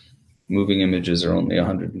moving images are only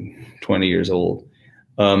 120 years old.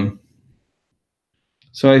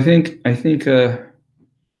 So I think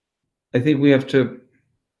we have to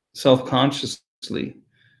self-consciously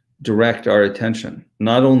direct our attention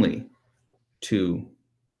not only to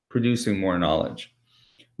producing more knowledge,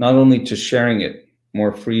 not only to sharing it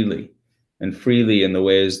more freely in the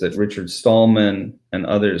ways that Richard Stallman and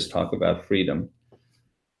others talk about freedom.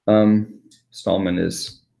 Stallman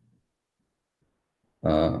is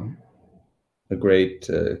a great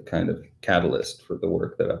kind of catalyst for the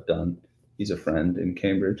work that I've done. He's a friend in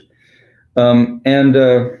Cambridge.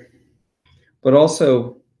 But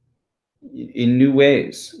also in new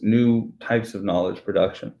ways, new types of knowledge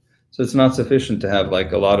production. So it's not sufficient to have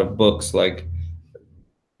like a lot of books. Like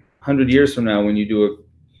 100 years from now, when you do a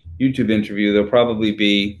YouTube interview, there'll probably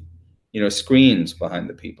be, you know, screens behind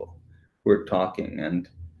the people who are talking. And,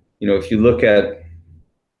 you know, if you look at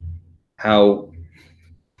how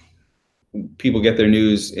people get their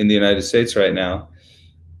news in the United States right now,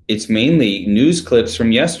 it's mainly news clips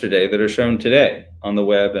from yesterday that are shown today on the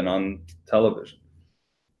web and on television,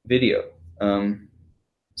 video.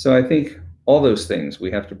 So I think all those things we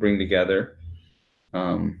have to bring together,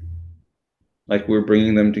 like we're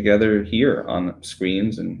bringing them together here on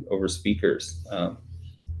screens and over speakers.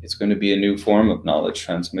 It's going to be a new form of knowledge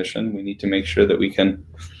transmission. We need to make sure that we can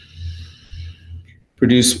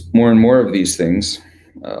produce more and more of these things,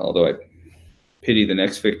 although I pity the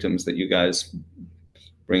next victims that you guys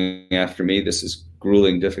bring after me. This is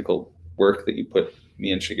grueling, difficult work that you put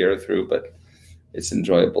me and Shigeru through, but it's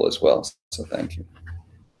enjoyable as well. So thank you.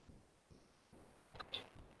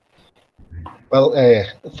 Well,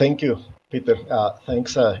 thank you, Peter.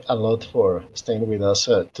 Thanks a lot for staying with us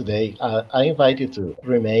today. I invite you to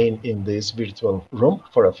remain in this virtual room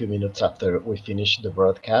for a few minutes after we finish the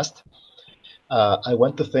broadcast. I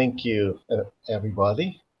want to thank you,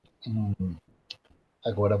 everybody.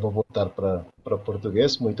 Agora vou voltar para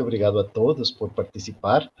português. Muito obrigado a todos por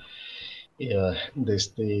participar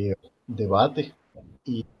deste debate.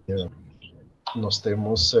 E nós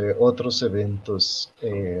temos outros eventos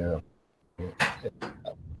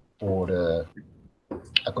por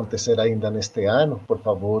acontecer ainda neste ano. Por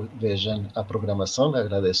favor, vejam a programação.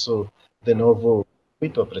 Agradeço de novo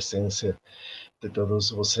muito a presença de todos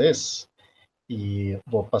vocês. E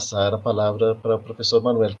vou passar a palavra para o professor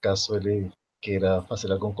Manuel, caso ele queira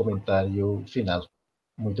fazer algum comentário final.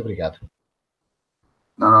 Muito obrigado.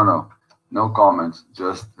 No comments.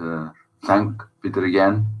 Just thank Peter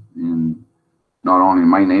again, in not only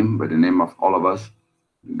my name, but the name of all of us,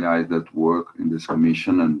 the guys that work in this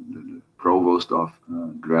commission and the provost of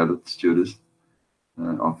graduate students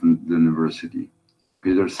of the university.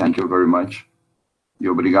 Peter, thank you very much. E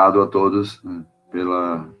obrigado a todos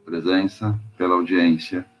pela presença, pela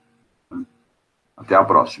audiência. Até a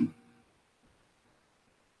próxima.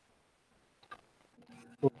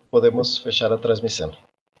 Podemos fechar a transmissão.